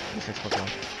 This next Pokemon.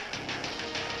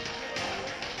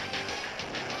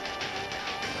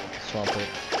 Swampert.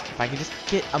 If I could just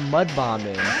get a Mud Bomb in,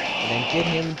 and then get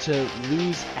him to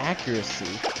lose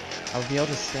accuracy, I would be able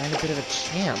to stand a bit of a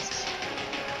chance.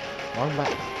 Long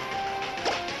back.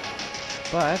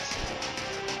 But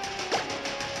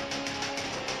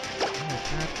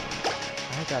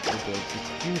I got the ability to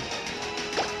do that.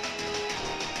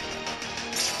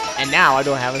 And now I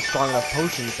don't have a strong enough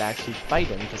potions to actually fight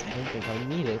him because I didn't think I would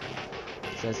need it.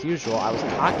 So as usual, I was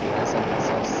cocky and I said to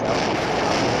myself,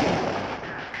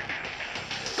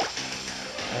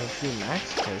 I have a few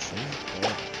max potions,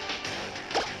 but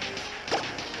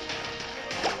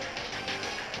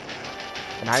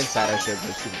in hindsight, I should have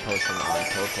just used potion on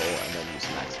Coco and then use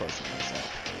max potion myself.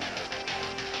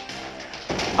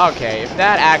 Okay, if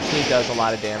that actually does a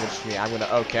lot of damage to me, I'm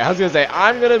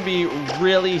gonna be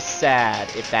really sad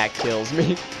if that kills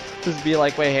me. Just be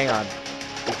like, wait, hang on.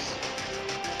 Oops.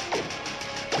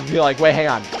 Just be like, wait, hang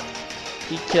on.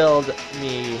 He killed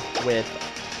me with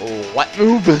what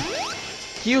move?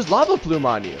 He used Lava Plume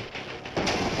on you.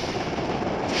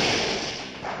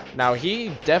 Now he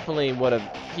definitely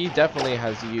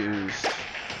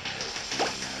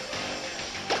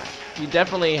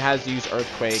has used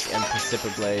Earthquake and Precipe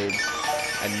Blades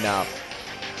enough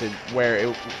to where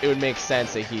it would make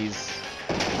sense that he's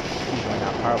running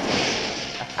out power points.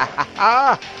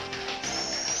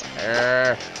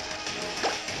 Sir.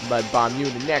 Mud Bomb you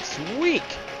the next week.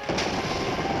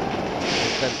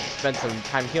 Spend some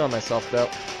time healing myself though.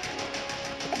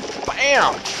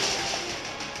 Bam!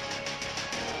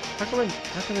 How come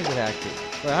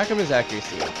his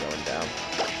accuracy is going down?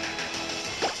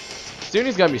 Soon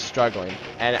he's gonna be struggling,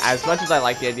 and as much as I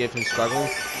like the idea of him struggling,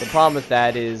 the problem with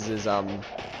that is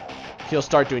he'll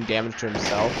start doing damage to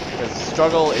himself, because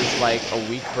struggle is like a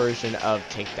weak version of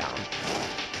takedown,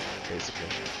 basically.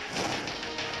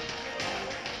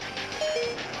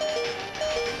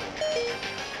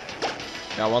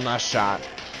 Got one last shot.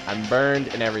 I'm burned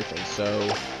and everything, so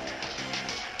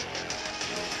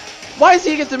why does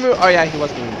he get to move? Oh yeah, he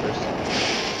was moving first.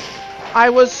 I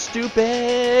was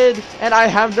stupid, and I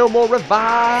have no more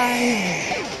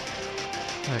revives.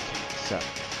 Okay, so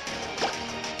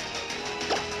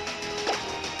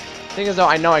thing is though,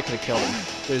 I know I could have killed him.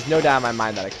 There's no doubt in my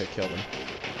mind that I could have killed him.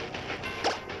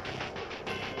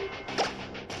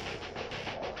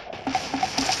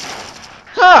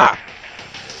 Ha!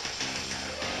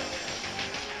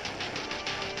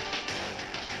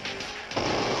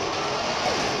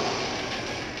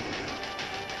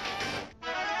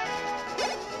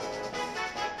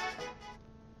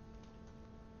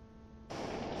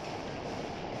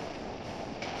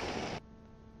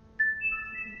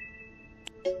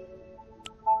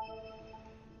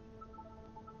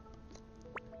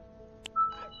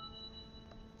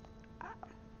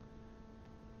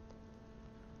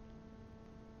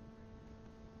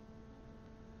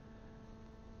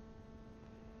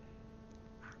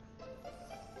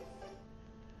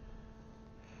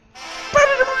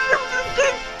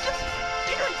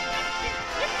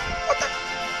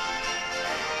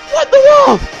 What the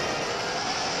world?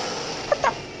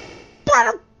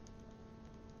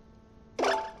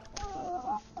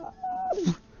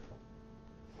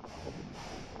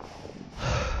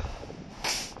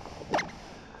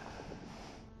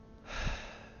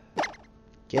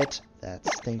 Get that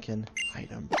stinking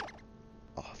item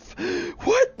off.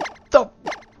 What the?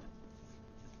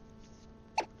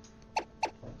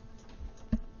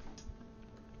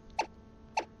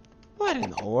 What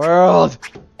in the world?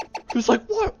 Who's like,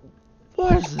 what?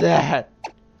 What is that?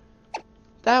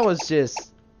 That was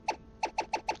just.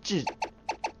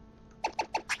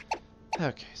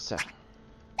 Okay, so.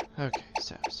 Okay,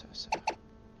 so.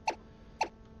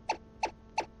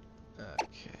 Okay.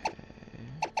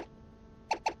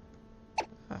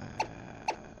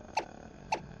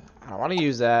 want to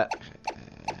use that.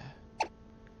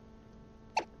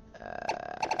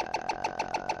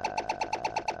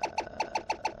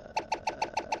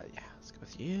 Yeah, let's go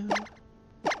with you.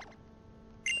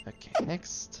 Okay,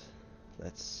 next,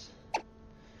 let's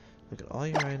look at all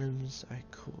your items. Alright,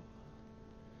 cool.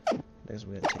 Next,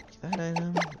 we're gonna take that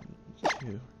item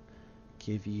to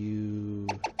give you.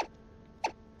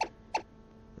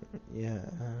 Yeah.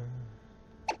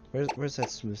 Where's that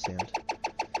smooth sand?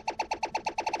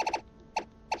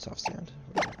 Soft sand.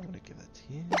 I'm gonna give that to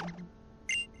you.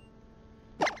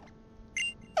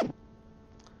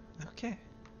 Okay.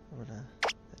 I'm gonna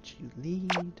let you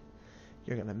lead.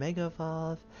 You're gonna Mega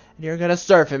Evolve, and you're gonna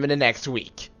surf him in the next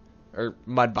week. Or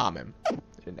Mud Bomb him in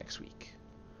the next week.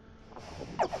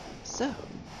 So.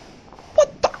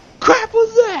 What the crap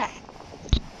was that?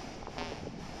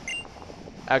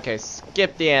 Okay,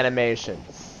 skip the animation.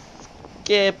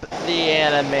 Skip the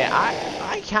anime.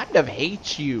 I kind of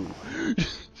hate you.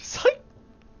 It's like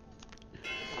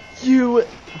you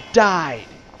died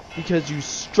because you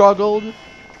struggled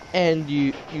and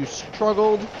you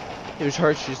struggled, you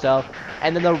hurt yourself,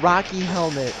 and then the rocky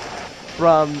helmet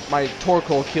from my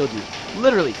Torkoal killed you.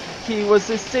 Literally, he was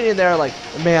just sitting there like,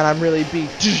 man, I'm really beat.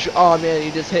 Oh man,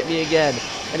 he just hit me again.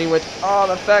 And he went, oh,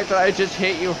 the fact that I just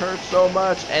hit you hurts so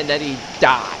much. And then he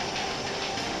died.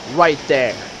 Right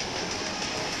there.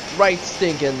 Right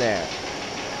stinking there.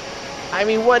 I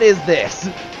mean, what is this?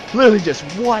 Literally just,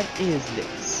 what is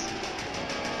this?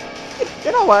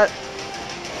 You know what?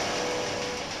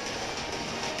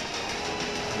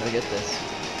 I'm gonna get this.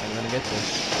 I'm gonna get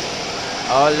this.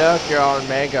 Oh, look, you're on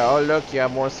Mega. Oh, look, you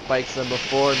have more spikes than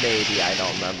before, maybe. I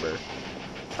don't remember.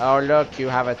 Oh, look, you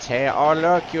have a tail. Oh,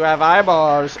 look, you have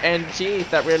eyeballs and teeth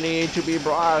that really need to be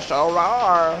brushed. Oh,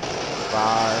 rawr.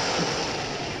 Rawr.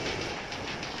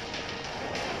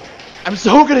 I'm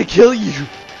so gonna kill you.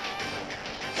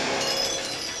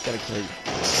 Gonna kill you.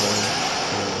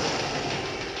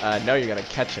 No, you're gonna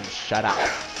catch him. Shut up.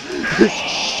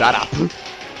 Shut up.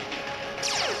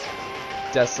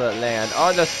 Desolate Land.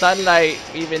 Oh, the sunlight,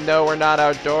 even though we're not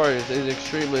outdoors, is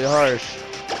extremely harsh.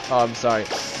 Oh, I'm sorry.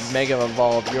 Mega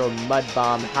Evolve your Mud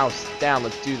Bomb house down.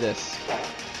 Let's do this.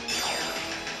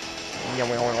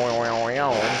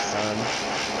 Son.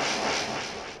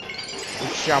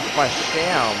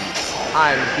 Sham.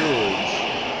 I'm good.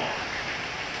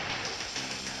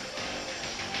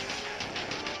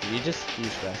 Did you just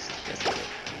use rest? Yes, I did.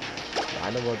 I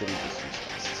know what did he just use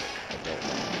rest? I don't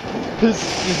know.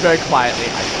 He's very quietly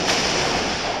hiding.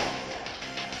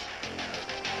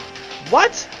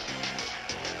 What?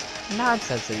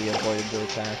 Nonsense that he avoided the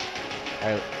attack.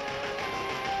 Alright.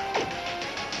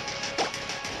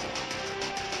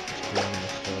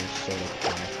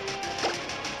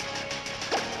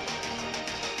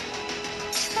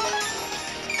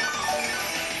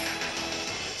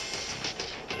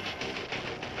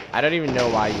 I don't even know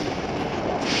why you, to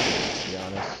be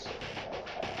honest.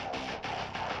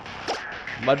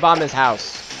 Mud Bomb his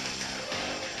house.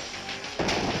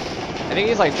 I think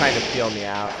he's like trying to feel me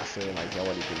out, so like know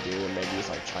what he can do, and maybe he's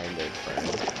like trying to burn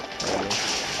me.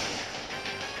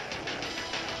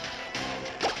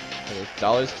 Okay,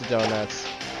 dollars to donuts.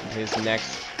 And his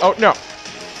next. Oh no!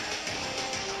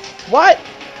 What?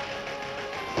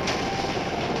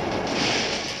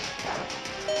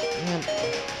 Man.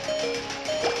 Okay.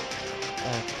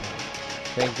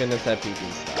 Thank goodness that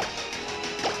PP stopped.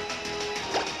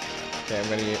 Okay, I'm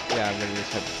gonna use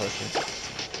Hyper Potion.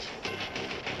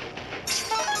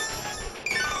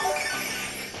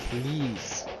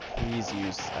 Please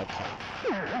use. Okay.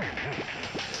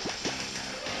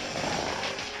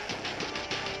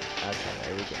 Okay,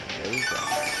 there we go.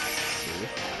 See?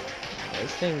 Now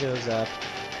this thing goes up,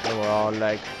 and we're all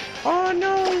like, oh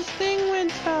no, his thing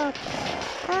went up!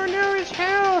 Oh no, his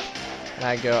health! And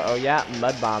I go, oh yeah,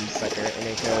 Mud Bomb, sucker. And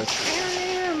it goes,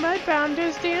 Mud Bomb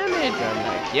does damage! And I'm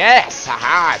like, yes!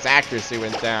 Haha! Its accuracy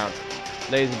went down.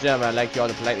 Ladies and gentlemen, I'd like you all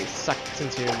to politely suck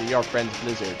sincerely your friend's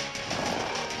Blizzard.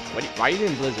 Why are you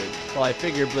doing Blizzard? Well, I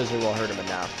figure Blizzard will hurt him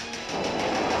enough.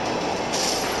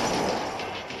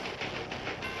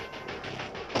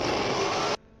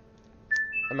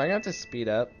 Am I gonna have to speed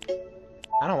up?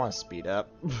 I don't want to speed up.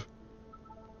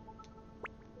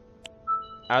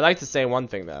 I'd like to say one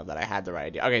thing, though, that I had the right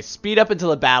idea. Okay, speed up until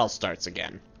the battle starts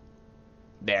again.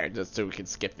 There, just so we can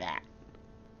skip that.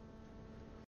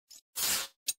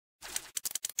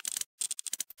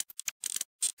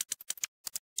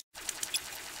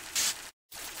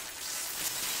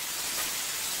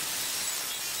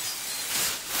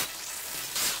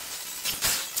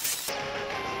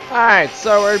 Alright,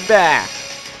 so we're back.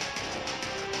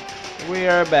 We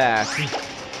are back.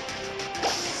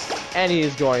 And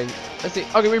he's going let's see.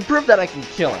 Okay, we proved that I can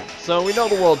kill him, so we know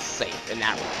the world's safe in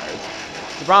that regard.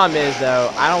 The problem is,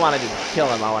 though, I don't want to just kill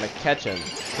him. I want to catch him,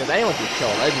 because anyone can kill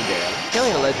a legendary.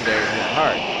 Killing a legendary isn't that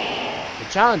hard. The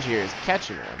challenge here is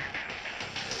catching one.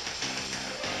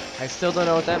 I still don't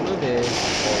know what that move is,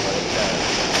 or what it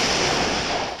does.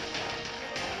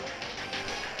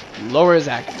 Lower his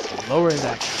accuracy, lower his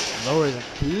accuracy, lower his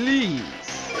accuracy, please.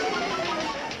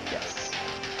 Yes.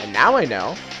 And now I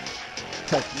know.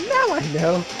 Now I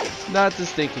know not to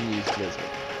stinking use Blizzard.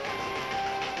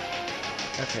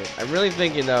 Okay, I'm really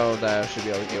thinking though that I should be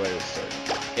able to get away with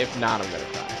Surf. If not, I'm gonna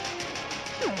cry.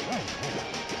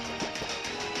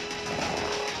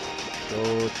 Go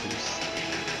to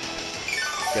sleep.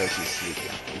 Go to sleep.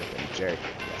 Looking jerk.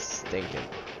 Yes, stinking.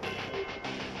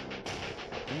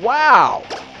 Wow!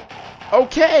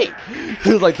 Okay!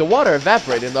 Like the water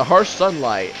evaporated in the harsh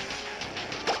sunlight.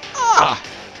 Ah!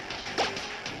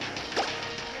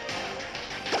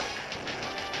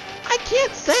 I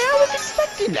can't say I was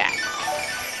expecting that.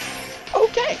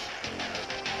 Okay.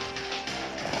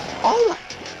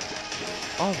 Alright.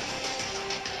 Alright.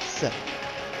 So.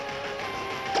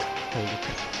 Holy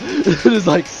crap. It is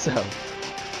like so.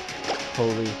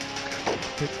 Holy.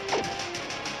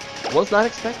 Was not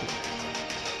expecting.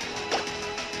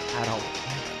 At all.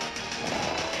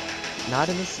 Not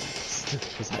in the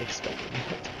slightest was I expecting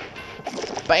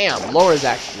that. Bam! Lower his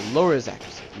accuracy, lower his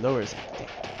accuracy, lower his accuracy.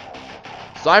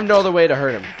 So I have no other way to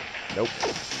hurt him. Nope.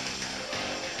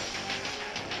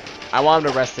 I want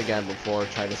him to rest again before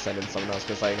trying to send in someone else,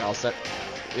 because like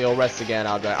he'll rest again.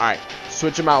 I'll be like, alright,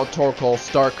 switch him out with Torkoal,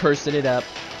 start cursing it up,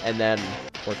 and then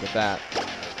work with that.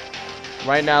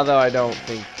 Right now though, I don't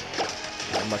think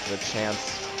I have much of a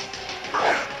chance.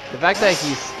 The fact that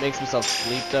he makes himself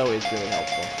sleep though is really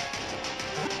helpful.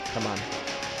 Come on.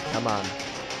 Come on.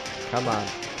 Come on.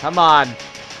 Come on!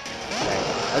 Okay.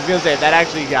 I was gonna say, if that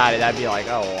actually got it, that'd be like,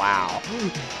 oh wow.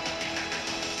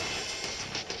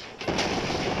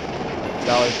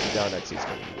 Dollars to donuts, he's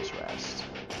gonna use rest.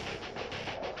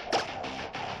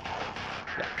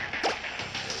 Yeah.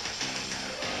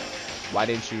 Why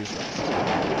didn't you use rest?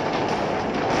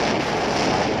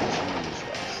 Why didn't you use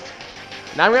rest?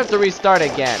 Now I'm gonna have to restart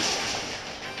again.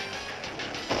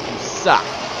 You suck.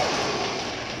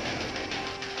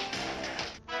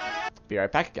 Be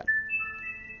right back again.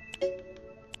 How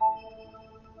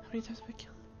many times have I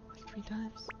killed him? Like 3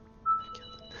 times? I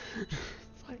killed him.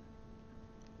 It's like...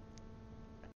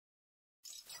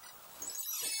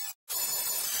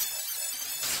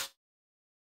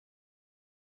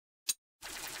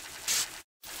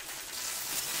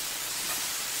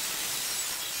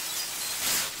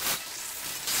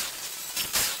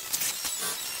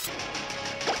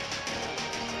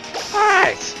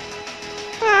 Alright!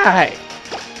 Alright!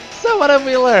 So what have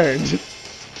we learned?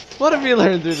 What have we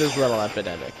learned through this little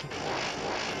epidemic?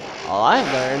 All I've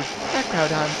learned is that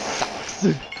Groudon sucks.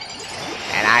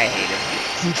 And I hate it.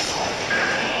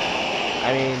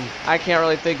 I mean, I can't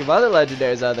really think of other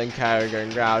legendaries other than Kyogre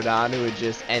and Groudon who would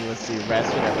just endlessly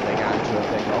rest whenever they got into a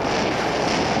pickle.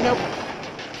 Nope.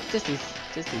 Just these.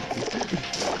 Just these.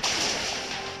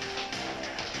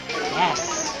 Yes!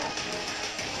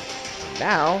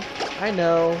 Now, I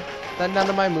know that none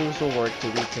of my moves will work to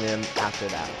weaken him after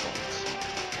that point.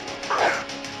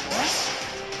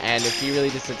 And if he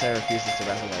really just sits there and refuses to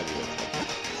rest, I'm gonna be with him.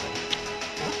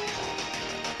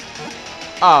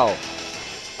 Oh.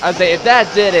 I'd say if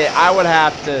that did it, I would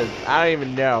have to, I don't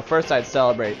even know. First, I'd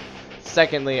celebrate.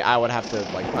 Secondly, I would have to,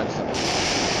 like, punch someone.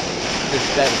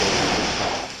 This dead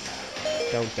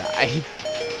don't die.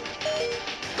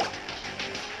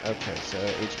 Okay, so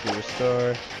HP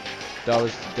restore.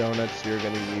 Dollars to donuts, you're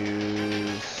gonna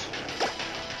use...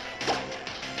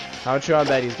 How much you want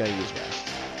to bet he's gonna use rest?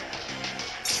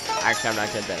 Actually, I'm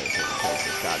not gonna bet anything because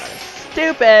this Groudon is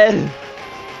stupid!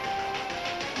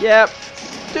 Yep,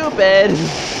 stupid!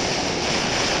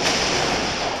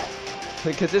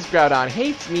 Because this Groudon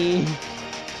hates me!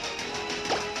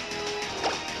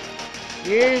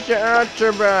 Use your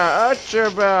Ultra Ball!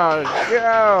 Ultra Ball!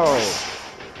 Go!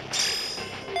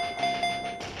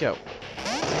 Go.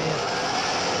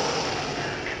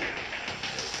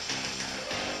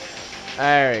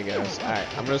 There he goes. Alright,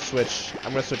 I'm gonna switch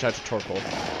out to Torkoal.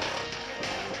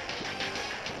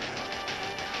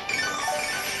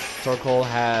 Torkoal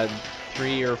had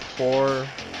 3 or 4.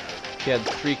 He had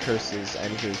 3 curses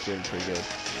and he was doing pretty good.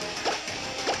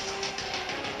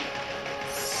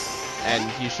 And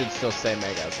he should still stay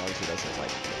Mega as long as he doesn't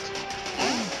like it.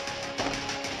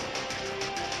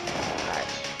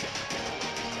 Alright.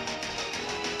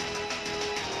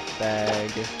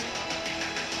 Bag.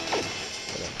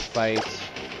 Fight,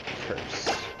 curse.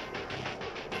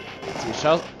 See,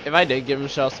 if I did give him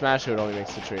Shell Smash, it would only make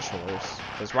the situation worse.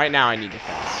 Because right now I need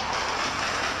defense.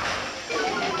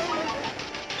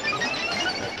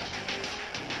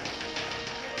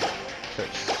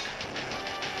 Curse.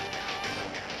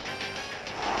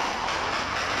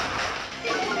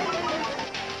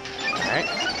 Alright,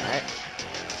 alright.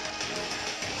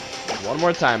 One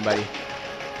more time, buddy.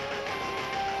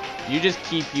 You just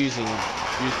keep using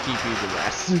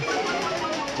rest.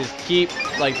 Just keep,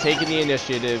 like, taking the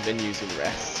initiative and using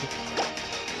rest.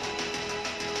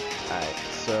 Alright,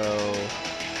 so...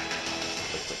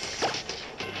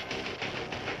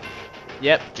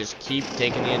 Yep, just keep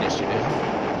taking the initiative.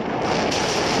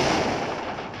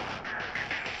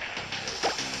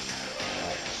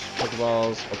 Alright,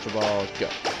 Pokeballs, Ultra Ball, go.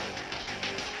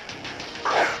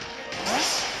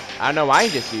 I don't know why he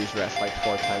just used rest like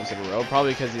 4 times in a row.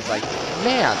 Probably because he's like,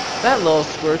 man, that little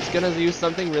squirt's gonna use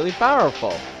something really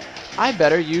powerful. I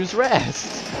better use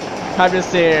rest. I'm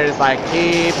just here, it's like,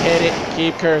 keep hitting,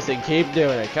 keep cursing, keep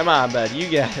doing it. Come on, bud, you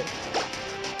get it.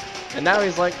 And now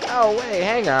he's like, oh wait,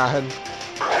 hang on.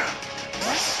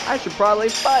 I should probably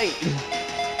fight.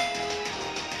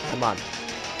 Come on.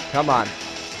 Come on.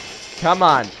 Come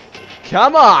on.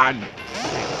 Come on!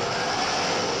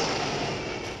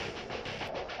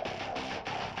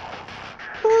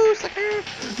 Woo, sucker!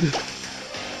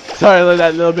 Sorry,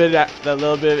 that little bit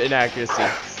of inaccuracy.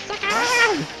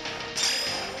 Sucker!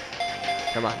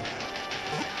 Come on.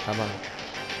 Come on.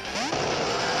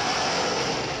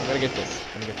 I'm gonna get this.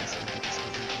 I'm gonna get this. I'm gonna get this. I'm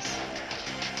gonna get this.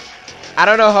 I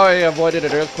don't know how I avoided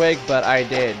an earthquake, but I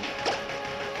did.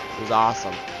 It was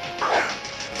awesome.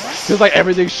 Cause like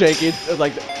everything's shaking. It's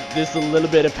like this little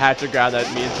bit of patch of ground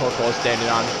that me and Torkoal are standing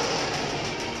on.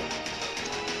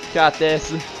 Got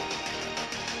this.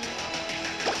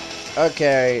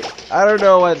 Okay, I don't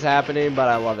know what's happening, but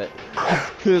I love it.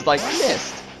 He was like,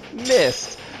 missed,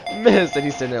 missed, missed, and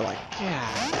he's sitting there like, yeah.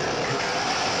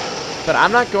 But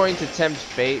I'm not going to tempt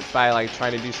fate by like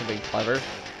trying to do something clever.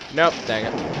 Nope, dang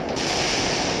it.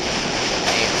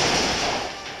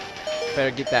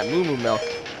 Better get that moo moo milk.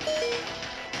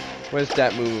 Where's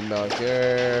that moo moo milk?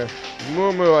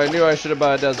 Moo moo, I knew I should have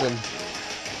bought a dozen.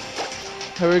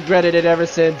 I regretted it ever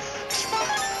since.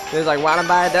 He's like, wanna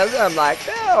buy a dozen? I'm like,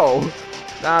 no.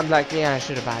 Now I'm like, yeah, I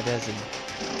should have bought a dozen.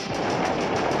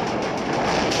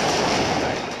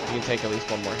 Alright, you can take at least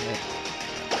one more hit.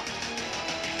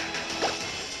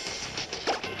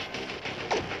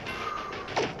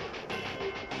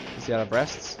 Is he out of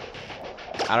rests?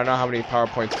 I don't know how many power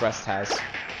points rest has.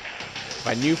 If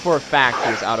I knew for a fact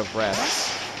he was out of rest,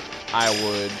 I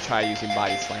would try using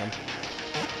Body Slam.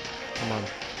 Come on.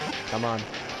 Come on.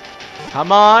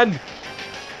 Come on!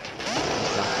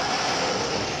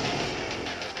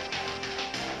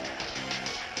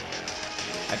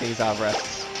 I think he's out of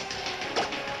rests.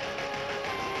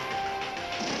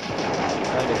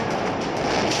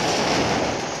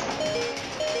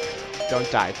 Don't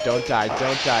die, don't die,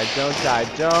 don't die, don't die,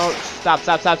 don't. Stop,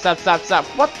 stop, stop, stop, stop, stop.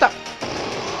 What the?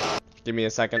 Give me a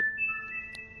second.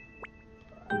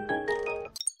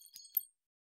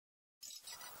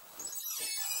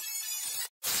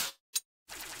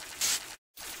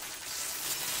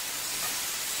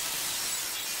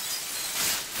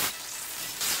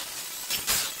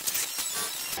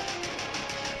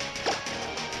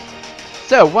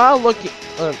 So, while looking,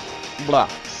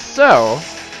 So,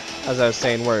 as I was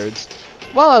saying words,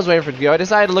 while I was waiting for it to go, I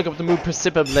decided to look up the move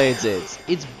Precipe Blades is.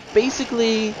 It's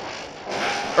basically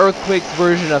Earthquake's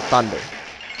version of Thunder.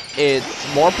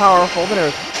 It's more powerful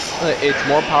than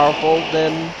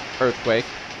Earthquake.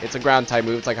 It's a ground type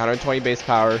move. It's like 120 base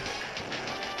power,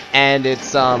 and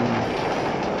it's whatchamacallit?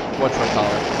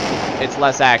 It's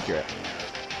less accurate.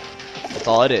 That's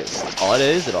all it is. That's all it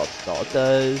is. That's all it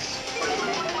does.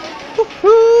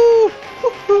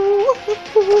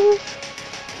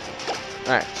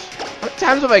 Alright. How many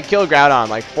times have I killed Groudon?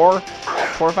 Like 4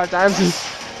 or 5 times?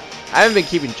 I haven't been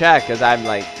keeping track because I'm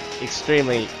like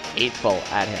extremely hateful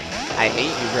at him. I hate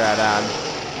you, Groudon.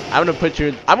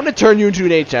 I'm gonna turn you into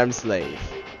an HM slave.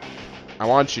 I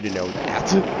want you to know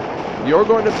that. You're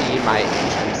going to be my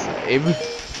HM slave.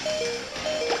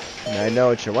 And I know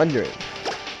what you're wondering.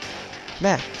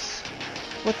 Max,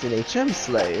 what's an HM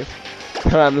slave?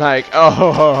 And I'm like,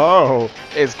 oh,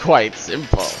 it's quite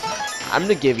simple. I'm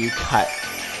gonna give you Cut,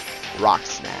 Rock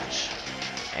Smash,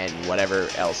 and whatever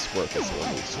else worthless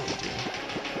moves you can do.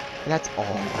 And that's all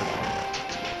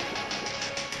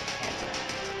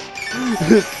I'm going to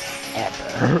do.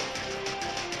 Ever.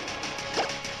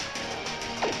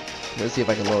 Let's see if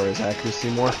I can lower his accuracy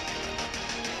more.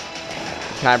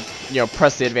 Can I,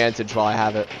 press the advantage while I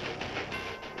have it?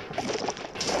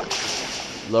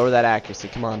 Lower that accuracy.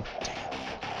 Come on.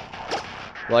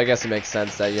 Well, I guess it makes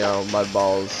sense that, you know, Mud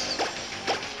Ball's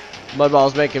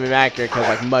making him accurate because,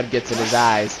 like, mud gets in his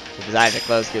eyes. If his eyes are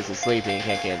closed because he's sleeping, he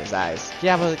can't get in his eyes.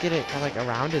 Yeah, but get it, like,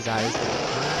 around his eyes.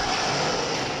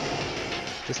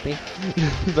 Just me?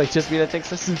 Like, just me that thinks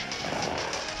this?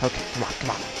 Okay, come on, come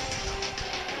on.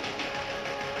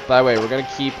 By the way, we're gonna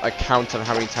keep a count of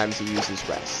how many times he uses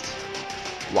rest.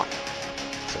 1.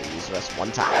 So he uses rest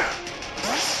 1 time.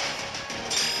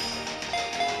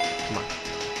 Come on.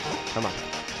 Come on.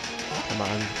 Come on.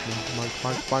 Come on,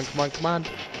 come on, come on, come on, come on.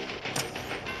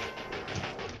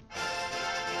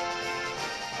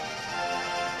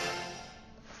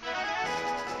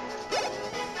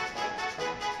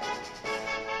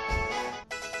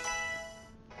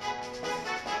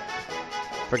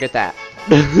 Forget that.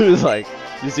 It's like,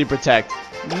 you see protect.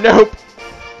 Nope.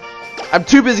 I'm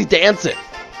too busy dancing.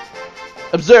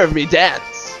 Observe me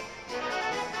dance.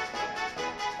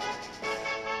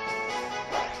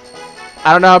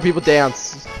 I don't know how people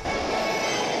dance.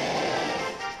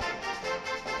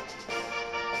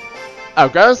 Oh,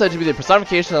 Groudon is said to be the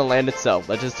personification of the land itself.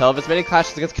 Legends tell of its many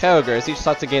clashes against Kyogre, each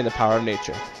sought to gain the power of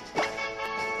nature.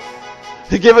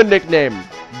 To give a nickname,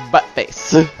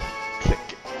 Buttface.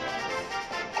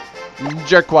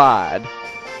 Jerkwad.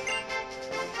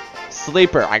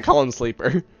 Sleeper. I call him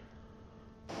Sleeper.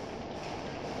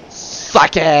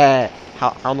 Suck it!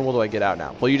 How in the world do I get out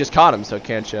now? Well, you just caught him, so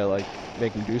can't you, like,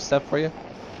 make him do stuff for you?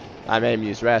 I made him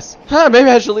use rest. Huh, maybe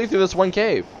I should leave through this one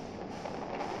cave.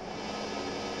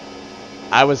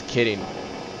 I was kidding.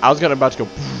 I was about to go.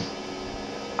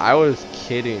 I was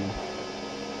kidding.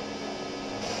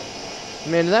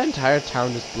 Man, did that entire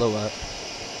town just blow up?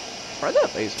 Where'd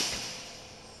that laser come?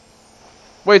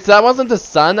 Wait, so that wasn't the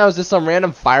sun? That was just some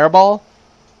random fireball?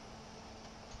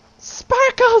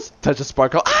 Sparkles! Touch a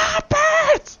sparkle. Ah,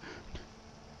 birds!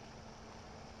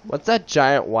 What's that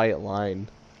giant white line?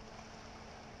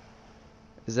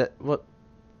 Is that what?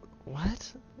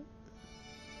 What?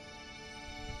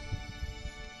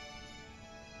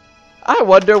 I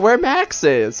wonder where Max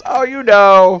is. Oh, you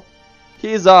know.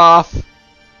 He's off.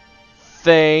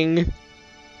 Thing.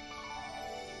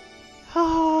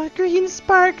 Oh, green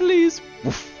sparklies.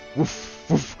 Woof, woof,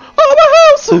 woof. Oh,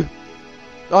 my house!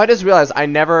 Oh, I just realized I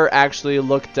never actually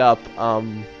looked up, Oh,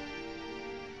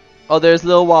 there's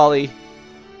little Wally.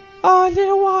 Oh,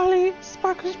 little Wally.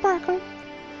 Sparkle, sparkle.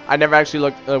 I never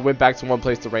actually went back to one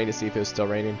place to rain to see if it was still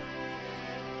raining.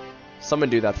 Someone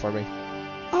do that for me.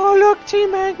 Oh, look,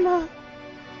 Team Magma.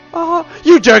 Oh,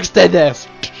 you jerks did this.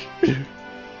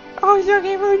 Oh, look,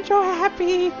 everyone's so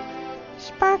happy.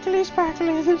 Sparkly, sparkly.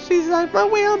 And she's like, my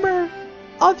Wilmer.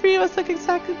 All 3 of us look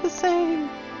exactly the same.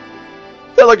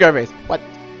 They look at her face. What?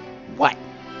 What?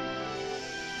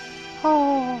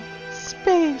 Oh,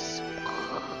 space.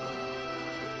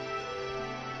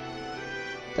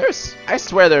 I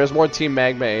swear there's more Team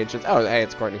Magma agents. Oh, hey,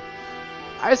 it's Courtney.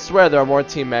 I swear there are more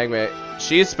Team Magma.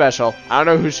 She's special. I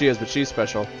don't know who she is, but she's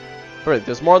special. But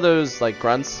there's more of those, like,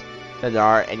 grunts than there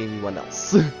are anyone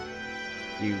else.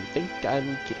 You think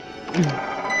I'm kidding?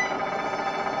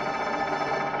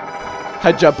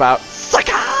 I jump out.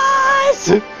 Suckers!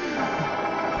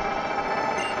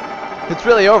 It's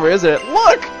really over, isn't it?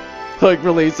 Look! Like,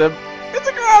 release him. It's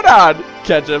a Groudon!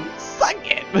 Catch him. Suck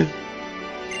it!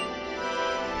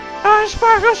 Ah,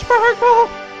 sparkle, sparkle!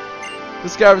 The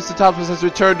sky of Sootopolis has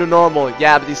returned to normal.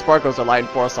 Yeah, but these sparkles are lighting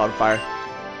forest on fire.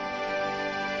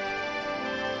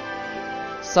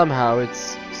 Somehow,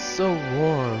 it's so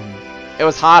warm. It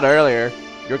was hot earlier.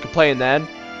 You were complaining then?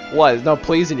 What? It's not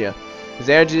pleasing you. His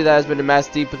energy that has been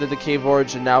amassed deep within the cave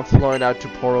origin now flowing out to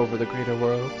pour over the greater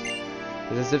world.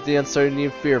 It's as if the uncertainty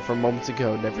and fear from moments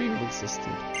ago never even existed.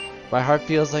 My heart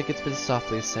feels like it's been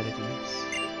softly set at ease.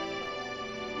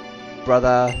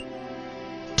 Brother.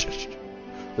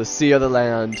 The sea or the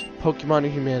land. Pokemon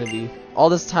and humanity. All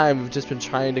this time we've just been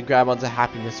trying to grab onto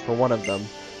happiness for one of them,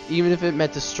 even if it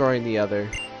meant destroying the other.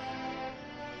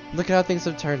 Look at how things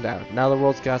have turned out. Now the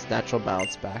world's got its natural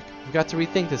balance back. We've got to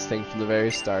rethink this thing from the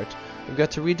very start. We've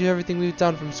got to redo everything we've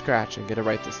done from scratch and get it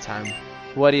right this time.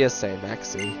 What do you say,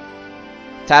 Maxie?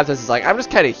 Tabitha is like, I'm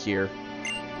just kind of here.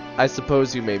 I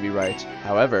suppose you may be right.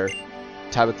 However,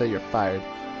 Tabitha, you're fired.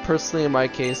 Personally, in my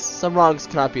case, some wrongs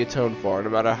cannot be atoned for, no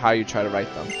matter how you try to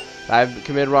right them. I've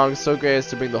committed wrongs so great as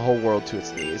to bring the whole world to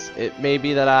its knees. It may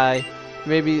be that it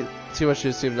may be too much to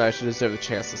assume that I should deserve the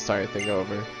chance to start everything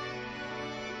over.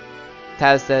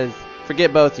 Taz says,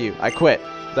 forget both of you. I quit.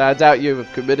 Though I doubt you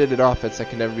have committed an offense that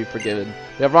can never be forgiven.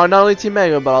 You have wronged not only Team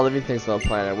Magma, but all living things on the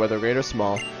planet, whether great or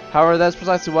small. However, that's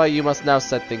precisely why you must now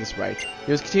set things right.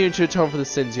 You must continue to atone for the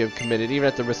sins you have committed, even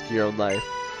at the risk of your own life.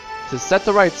 To set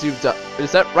right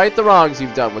the wrongs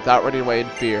you've done without running away in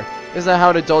fear. Isn't that how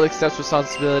an adult accepts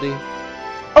responsibility?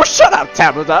 Oh, shut up,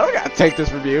 Tabitha! I don't gotta take this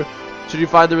from you. Should you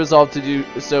find the resolve to do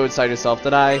so inside yourself,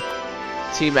 then I,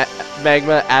 Team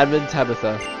Magma Admin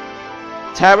Tabitha.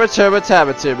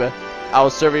 Tabitha. I will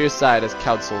serve at your side as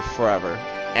counsel forever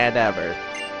and ever.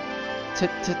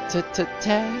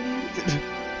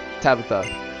 Tabitha,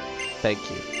 thank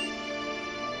you.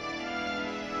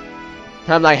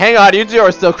 I'm like, hang on, you two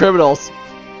are still criminals.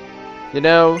 You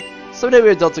know, someday we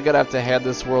adults are gonna have to hand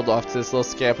this world off to this little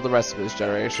scamp for the rest of his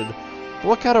generation. But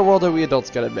what kind of world are we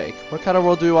adults gonna make? What kind of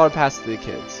world do we want to pass to the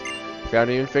kids? If we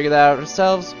haven't even figured that out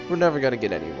ourselves, we're never gonna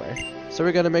get anywhere. So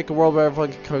we're gonna make a world where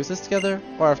everyone can coexist together?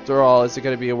 Or after all, is it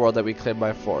gonna be a world that we claim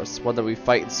by force? One that we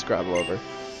fight and scrabble over?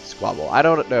 Squabble. I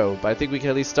don't know, but I think we can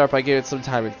at least start by giving it some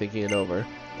time and thinking it over.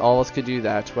 All of us could do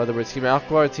that, whether we're Team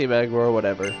Aqua or Team Agua or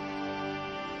whatever.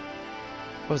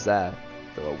 What was that?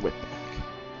 The little whip back.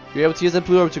 You're able to use the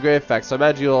blue orb to great effect, so I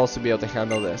imagine you'll also be able to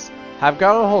handle this. Have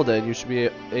Groudon hold it, and you should be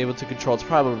able to control its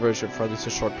primal version for at least a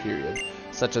short period,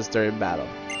 such as during battle.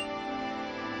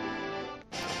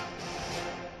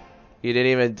 He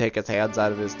didn't even take his hands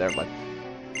out of his. Never mind.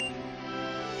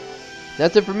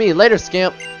 That's it for me. Later,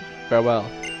 scamp. Farewell.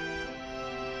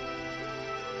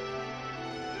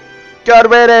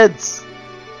 Good riddance!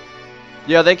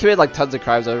 Yeah, they committed like tons of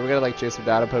crimes. We're gonna like chase them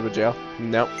down and put them in jail.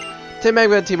 Nope. Team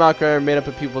Magma and Team Aqua are made up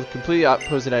of people with completely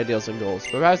opposing ideals and goals,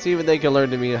 but perhaps even they can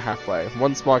learn to meet halfway,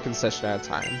 one small concession at a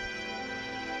time.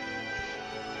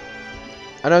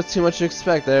 I know it's too much to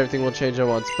expect that everything will change at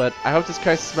once, but I hope this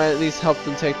crisis might at least help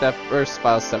them take that first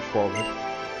vital step forward.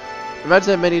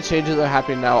 Imagine that many changes are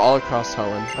happening now all across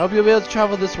Holland. I hope you'll be able to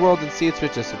travel this world and see its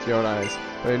richness with your own eyes,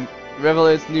 and revel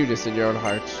its newness in your own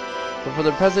heart. But for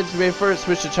the present, you may first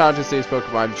switch to Challenge and City's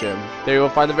Pokemon Gym. There you will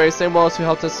find the very same Wallace who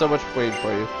helped us so much waiting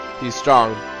for you. He's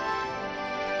strong.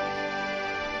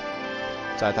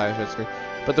 So I thought I switched me.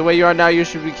 But the way you are now, you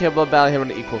should be capable of battling him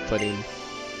on an equal footing.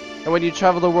 And when you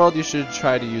travel the world, you should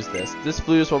try to use this. This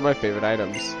flute is one of my favorite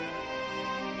items.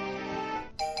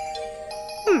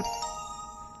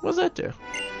 What does that do?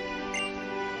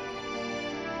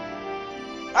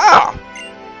 Ah!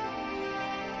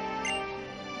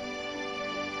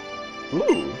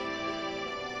 Ooh.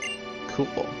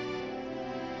 Cool.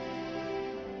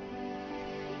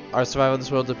 Our survival in this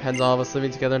world depends on all of us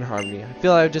living together in harmony. I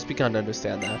feel I've just begun to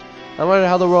understand that. I wonder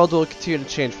how the world will continue to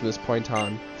change from this point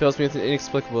on. It fills me with an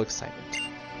inexplicable excitement.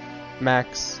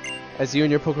 Max, as you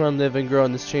and your Pokemon live and grow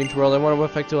in this changed world, I wonder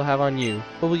what effect it will have on you.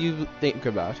 What will you think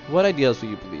about? What ideals will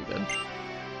you believe in?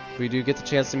 If we do get the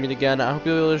chance to meet again, I hope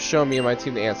you'll be able to show me and my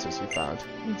team the answers you found.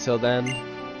 Until then...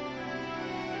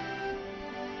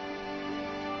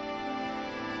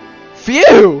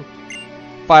 Phew!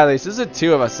 Finally, this isn't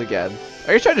two of us again.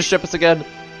 Are you trying to ship us again?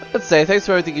 Let's say, thanks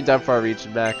for everything you've done for our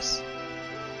region, Max.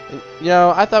 You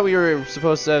know, I thought we were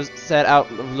supposed to have set out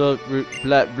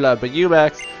blah, but you,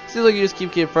 Max, seems like you just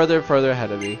keep getting further and further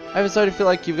ahead of me. I'm starting to feel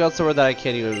like you've got somewhere that I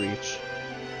can't even reach.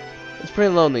 It's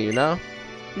pretty lonely, you know?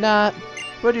 Nah.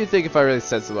 What do you think if I really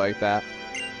said something like that?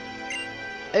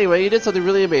 Anyway, you did something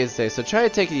really amazing today, so try to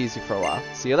take it easy for a while.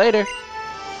 See you later.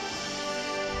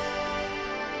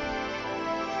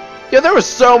 Yeah, there was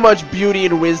so much beauty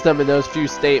and wisdom in those few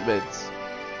statements.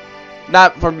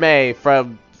 Not from May,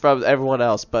 from everyone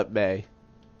else but May.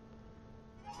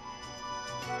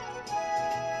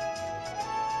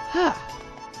 Huh.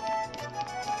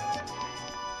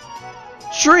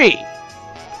 Tree!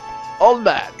 Old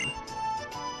man.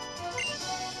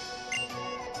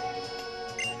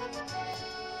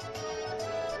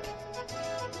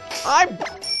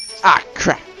 Ah,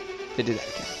 crap. They did that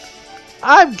again.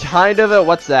 I'm kind of a...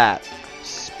 What's that?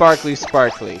 Sparkly.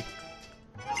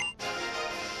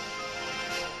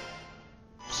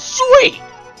 Sweet!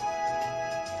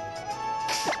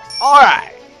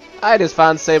 Alright. I just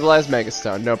found stabilized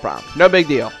Megastone. No problem. No big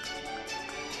deal.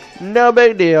 No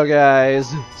big deal,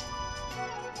 guys.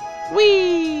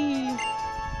 Whee!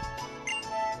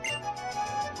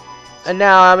 And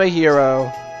now I'm a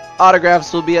hero.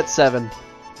 Autographs will be at 7.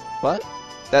 What?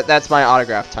 That's my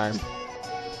autograph time.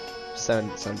 7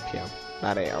 p.m.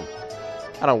 not a.m.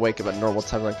 I don't wake up at normal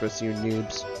time like the rest of you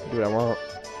noobs. Do what I want.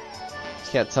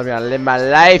 Can't tell me how to live my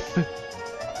life.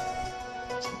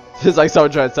 It's like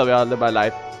someone trying to tell me how to live my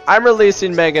life. I'm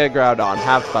releasing Mega Groudon.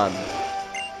 Have fun.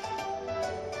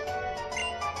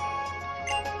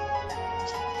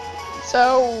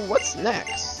 So, what's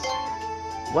next?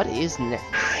 What is next?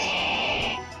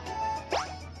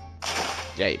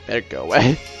 Yeah, you better go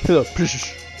away.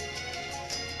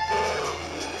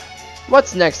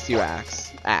 What's next, you axe?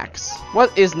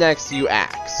 What is next, you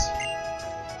axe?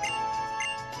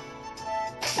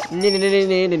 Well,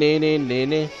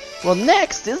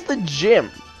 next is the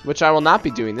gym, which I will not be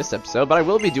doing this episode, but I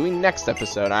will be doing next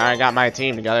episode. I got my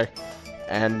team together,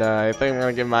 and I think I'm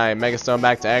gonna give my Mega Stone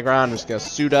back to Aggron. I'm just gonna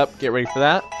suit up, get ready for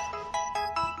that.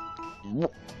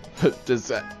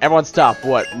 Does everyone stop?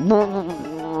 What?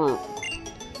 No!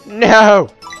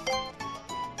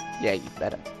 Yeah, you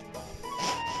better.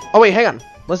 Oh wait, hang on.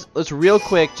 Let's real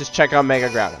quick just check out Mega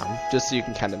Groudon, just so you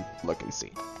can kind of look and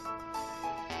see.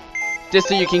 Just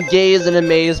so you can gaze in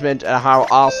amazement at how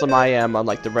awesome I am,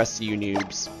 unlike the rest of you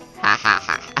noobs. Ha ha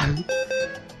ha.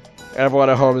 Everyone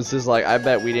at home is just like, I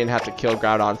bet we didn't have to kill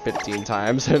Groudon 15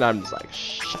 times, and I'm just like,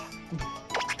 shut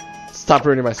up. Stop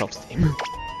ruining my self-esteem.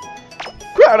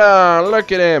 Groudon,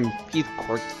 look at him. He's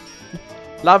quirky.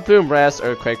 Lava Plume, Rest,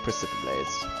 Earthquake, Precipe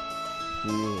Blades.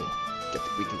 Get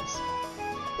the weakness.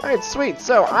 Alright, sweet.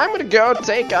 So, I'm gonna go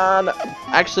take on...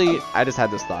 Actually, I just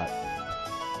had this thought.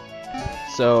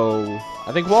 So,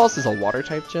 I think Wallace is a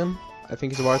water-type gym. I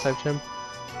think he's a water-type gym.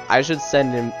 I should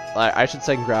send him... I should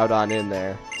send Groudon in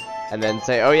there. And then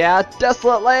say, oh yeah,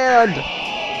 Desolate Land!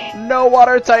 No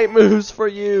water-type moves for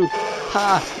you!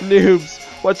 Ha! Noobs!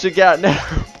 What you got now?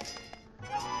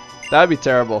 That would be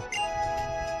terrible.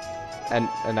 And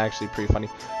actually pretty funny.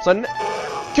 So,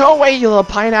 go away, you little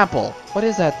pineapple! What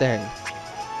is that thing?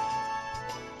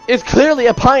 It's clearly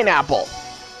a pineapple!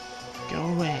 Go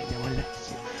away, no one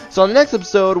likes you. So, in the next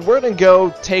episode, we're gonna go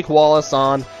take Wallace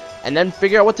on, and then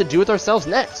figure out what to do with ourselves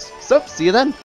next. So, see you then!